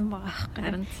яваад байсан байгаа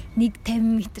байхгүй. Нэг 50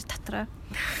 м дотроо.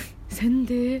 Сонин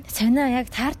дээ. Сонио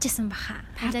яг таарч исэн баха.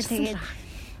 Тэгээд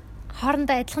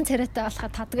хоорондоо адилхан царайтай болоход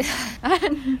таддаг.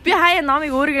 Би хаяа номыг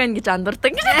өөрийгөө ингэж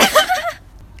андуурдаг.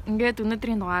 Ингээд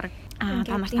өнөөдрийн дугаар танаар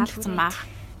таалагдсан баг.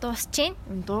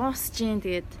 Дуусчихээн.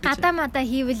 Тэгээд гадаа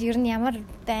хийвэл ер нь ямар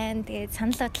байна. Тэгээд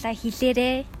санал бодлоо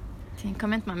хэлээрээ. Тийм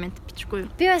комент бичихгүй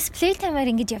юу. Би бас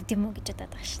playtime-аар ингэж явд юм уу гэж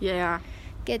бодоод байгаа шүү. Яа.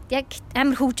 Гэт яг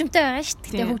амар хөгжимтэй байгаа шүү.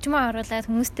 Тэгээд хөгжмөө оруулаад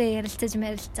хүмүүстэй ярилцаж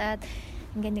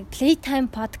ингээд нэг playtime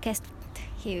podcast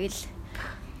хийвэл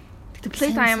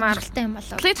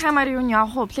Playtime-аар юу нь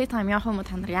явах уу? Playtime явах юм уу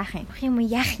та нар яах юм?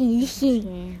 Яах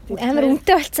юм? Амар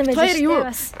үнэтэй болцсон байлаа шүү дээ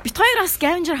бас. Бид хоёр бас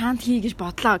scavenger hunt хий гэж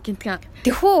бодлоо гинтгэн.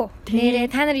 Тэхүү. Нэрээ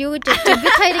та нар юу гэж бодож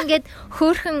бид хоёр ингээд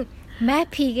хөөхөн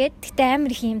map хийгээд тэгтээ амар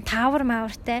их юм тавар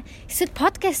маавартай эсвэл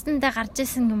подкастнда гарч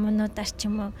исэн юмнуудаар ч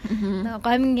юм уу нөгөө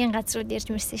гомингийн газрууд ярьж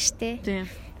мэрсэн штэ. Тийм.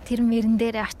 Тэр мөрөн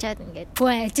дээр очиад ингээд бүх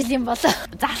ажил юм болоо.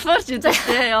 Залхуурч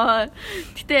үзээ яа.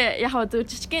 Гэтэ яг зөв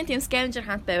жижигхэн тийм scavenger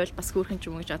hunt байвал бас хөөрхөн ч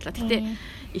юм уу гэж бодлоо. Гэтэ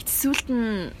эцсүүлд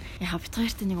нь яг бид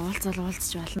хоёрт нэг уулзж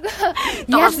болно.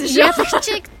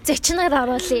 Ялагчийг зочноор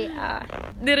оруулъя.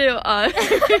 Нэр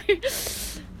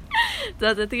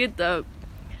За тэгээд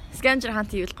scavenger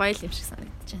hunt хийвэл гоё юм шиг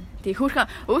санагдаж байна. Тэгээ хөөрхөн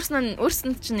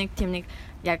өөрснөнд чинь нэг тийм нэг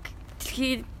яг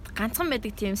дэлхий ганцхан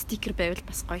байдаг тийм стикер байвал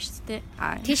бас гоё шүү дээ.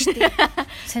 Тийм шүү дээ.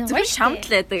 Зүгээр шамт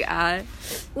л байдаг.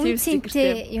 Тийм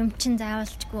стикертэй юм чин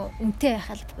заавалчгүй үнэтэй байх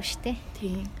албагүй шүү дээ.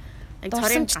 Тийм.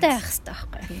 Дурсамжтай байх хэрэгтэй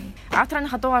байхгүй. Outro-ны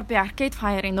хадуугаар би Arcade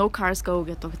Fire-ийн No Cars Go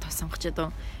гэдэг дууг сонгож ядуу.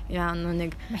 Яа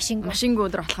нэг машингүй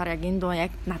өдөр болохоор яг энэ дуу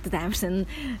яг надад амарсан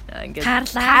ингээд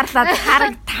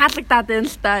таалагдаад байна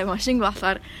л да. Машингүй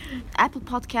болохоор Apple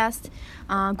Podcast,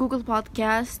 Google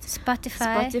Podcast,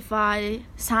 Spotify,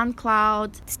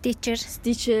 SoundCloud,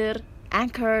 Stitcher,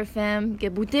 Anchor FM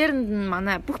гэ бүгдээрэнд нь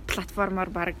манай бүх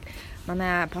платформоор баг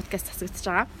манай подкаст засагдчихж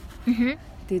байгаа.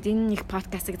 Тэгээд энэ их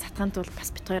подкастыг затгахын тулд бас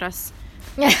бит хоёроос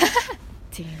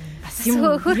тийм бас юм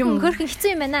хөрхөн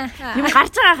хэцүү юм байна. Юм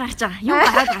гарч байгаа. Юм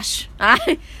гараад гаш.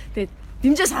 Тэгээд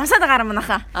дэмжээ сонсоод байгаа юм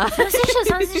анаха.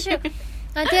 Сонсон шүү.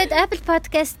 Тэгээд Apple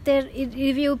Podcast дээр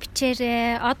review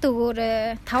бичээрэй. Од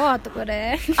өгөөрэй. 5 од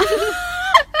өгөөрэй.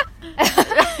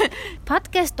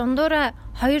 Podcast дундуура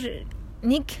 1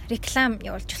 реклам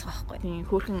явуулж болох байхгүй. Тийм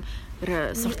хөөрхөн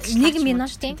сурталч 1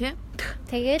 минут тийм.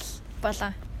 Тэгэл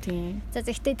болоо. Тийм. За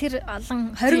гэхдээ тэр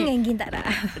олон 20 ангийн дараа.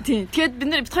 Тийм. Тэгээд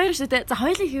бид хоёр шүү дээ. За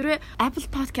хоёулаа хэрвээ Apple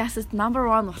Podcast-д number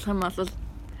 1 болох юм бол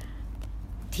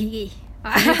тгий.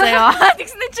 Заяа.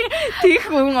 Тэгсэн чи тийх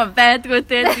хүн байдгүй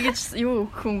те. Тэгэж юу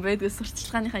хүн байдгүй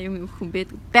сурталчилгааныхаа юм хүн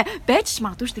байдгүй. Байж ч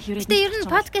магадгүй шүү дээ хэрвээ. Гэтэ ер нь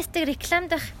подкастыг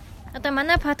рекламдах одоо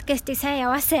манай подкастыг сайн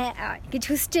яваасаа гэж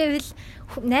хүсчээвэл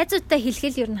найзуудтай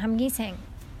хэлхэл ер нь хамгийн сайн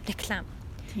реклам.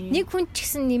 Нэг хүн ч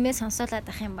гэсэн нэмээ сонсоолаад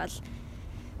ах юм бол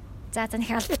за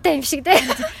нэг албатай юм шиг дээ.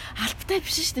 Албатай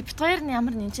биш шүү дээ. Бид хоёр нь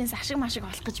ямар нэмчээс ашиг машиг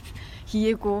олох гэж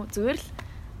хийгээгүй. Зүгээр л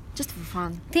just for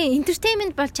fun. Тий,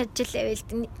 entertainment болж чадчихлаа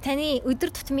байл. Таны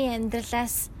өдөр тутмын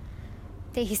амьдралаас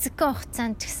тэг хэсэгхэн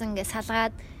хугацаанд ч гэсэн ингээ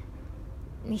салгаад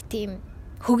нэг тийм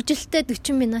хөгжилтэй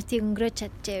 40 минутыг өнгөрөөж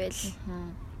чадчихвэл.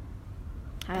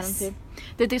 Харин тийм.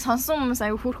 Тэгээд сонсон хүмүүс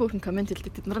аюу хөөрхөн комент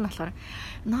хэлдэг. Тэд нар нь болохоор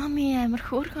Номи амар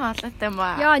хөөрхөн олоотой юм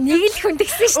ба. Яа, нэг л хүн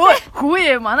тэгсэн шүү дээ.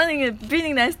 Хөөе, манай нэг би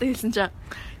нэг найзтай хэлсэн чинь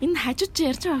энэ хажууд чи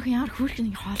ярьж байгаа хүн ямар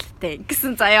хөөрхөн хоолтой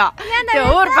гэсэн заяа.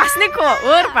 Тэгээ өөр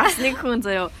бас нэг хүн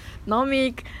заяа.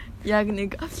 Номиг яг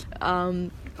нэг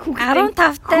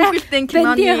 15-тай хүүхэлдэйн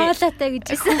киноны хоолойтой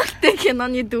гэж хэлсэн. Хүүхэлдэйн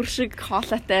киноны дүр шиг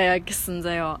хоолойтой гэсэн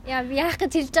заяа. Яа, яах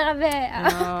гэж хэлж байгаа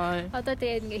бэ? Одоо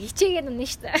тэгээ ингээ хичээгээд унна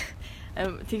шүү дээ.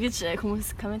 Тэгэж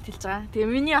хүмүүс комент хэлж байгаа. Тэгээ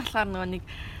миний болохоор нөгөө нэг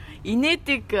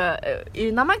инээдэг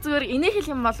намайг зүгээр инээ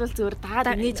хэлэх юм бол зүгээр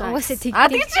дагаад инээж байгаа. Угаасаа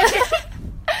тэгж.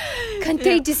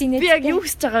 Contagious инээд. Би яг юу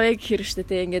хийж байгаа вэ гэхээр шүү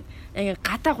дээ. Ингээд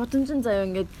гадаа гудамжин заяа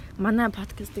ингээд манай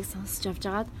подкастыг сонсож явж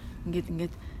байгаад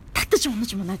ингээд татаж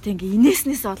унаж манаа тэг ингээ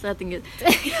инээснээс болоод ингээ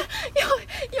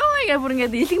ёо яа бүр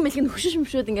ингээ илэг мэлэг хөшөш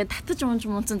мөшөөд ингээ татаж унаж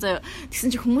мунцсан заяа.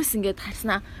 Тэгсэн чи хүмүүс ингээ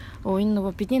харснаа энэ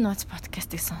нөгөө бидний нууц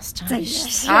подкастыг сонсож байгаа юм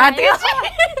биш. Тэгээд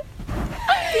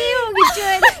би юу гэж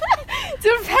байна.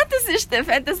 Зүр фэнтези штэ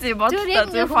фэнтези бодлоо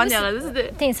зүр фон яагаад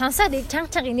үстэй. Тийм сонсоод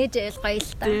чанга инээж байл гоё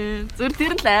л та. Тийм зүр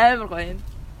тэр л амар гоё юм.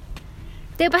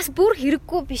 Тэгээ бас бүр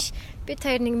хэрэггүй биш. Би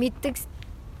хоёр нэг мэддэг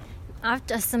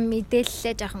авч асан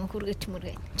мэдээлэлээ жоохон хүргэж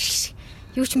мөргөө.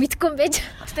 Юу ч мэдэхгүй юм байж.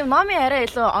 Гэтэ номи арай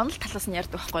илүү онол талаас нь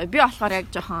ярьдаг байхгүй. Би болохоор яг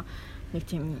жоохон нэг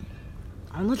тийм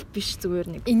онол биш зүгээр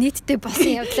нэг инээдтэй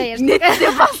болсон явдлаа ярьдаг.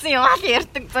 Инээдтэй болсон юм аа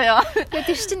ярьдаг заяа. Тэгээ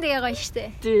тэр чинь тэгээ гоё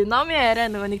штэ. Тий, номи арай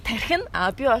нөгөө нэг тархин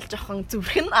би бол жоохон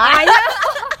зүрхэн.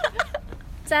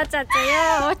 За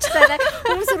яа уучлаарай.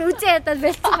 Хүмүүс үзээ ядаад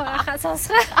бэлцсэн байхаа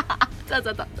сонсгоо.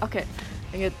 За. Окей.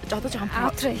 Ингээд жоохон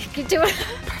outro гэж юм.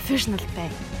 Professional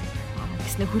бай.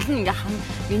 Гэснэ хөлн ингээ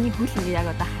миний хөл ингээ яг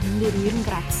одоо хан дээр 90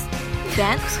 градус.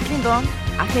 Байн хөсгөлийн дуун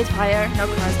Arcade Fire No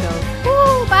Cars Go.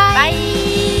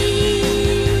 Bye.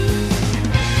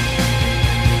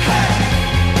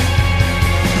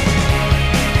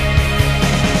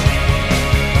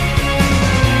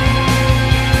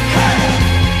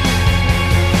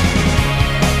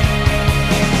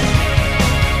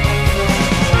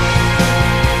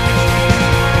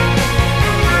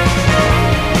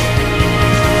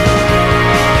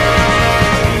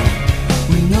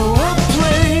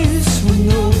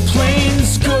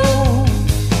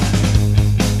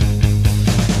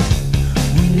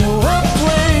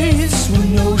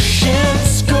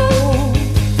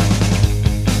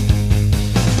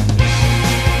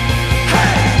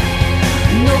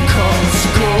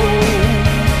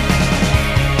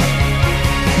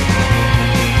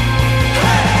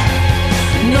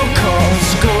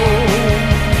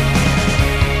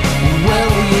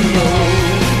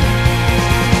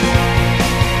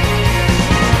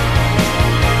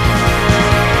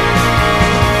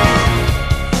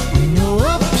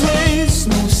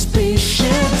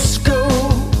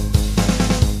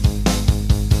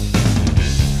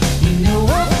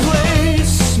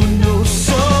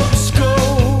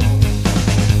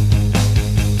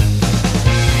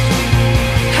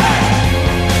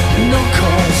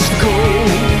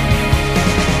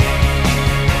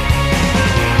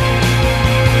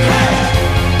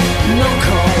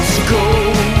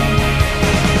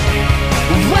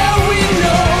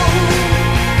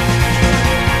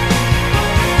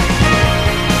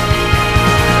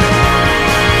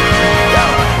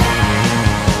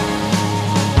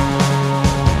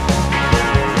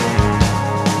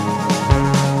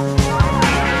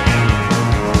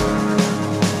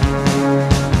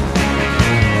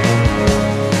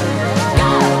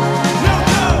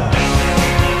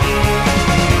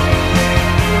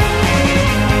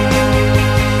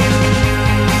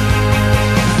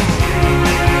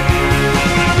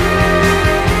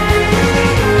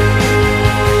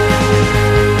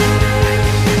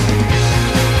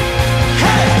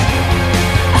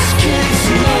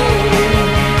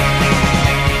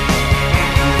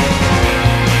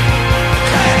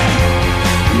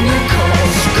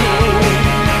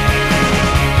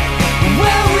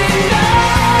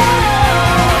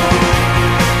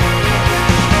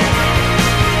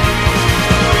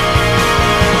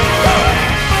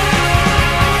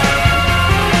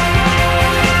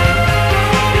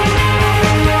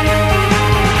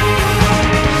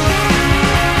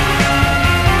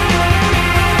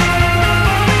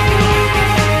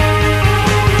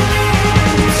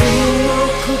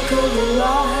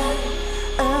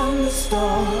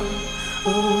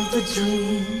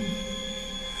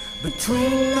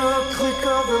 Between the click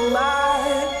of the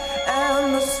light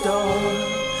and the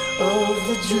start of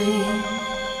the dream.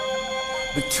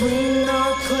 Between the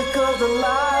click of the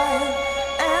light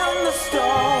and the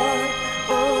start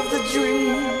of the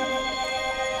dream.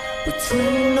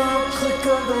 Between the click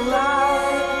of the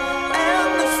light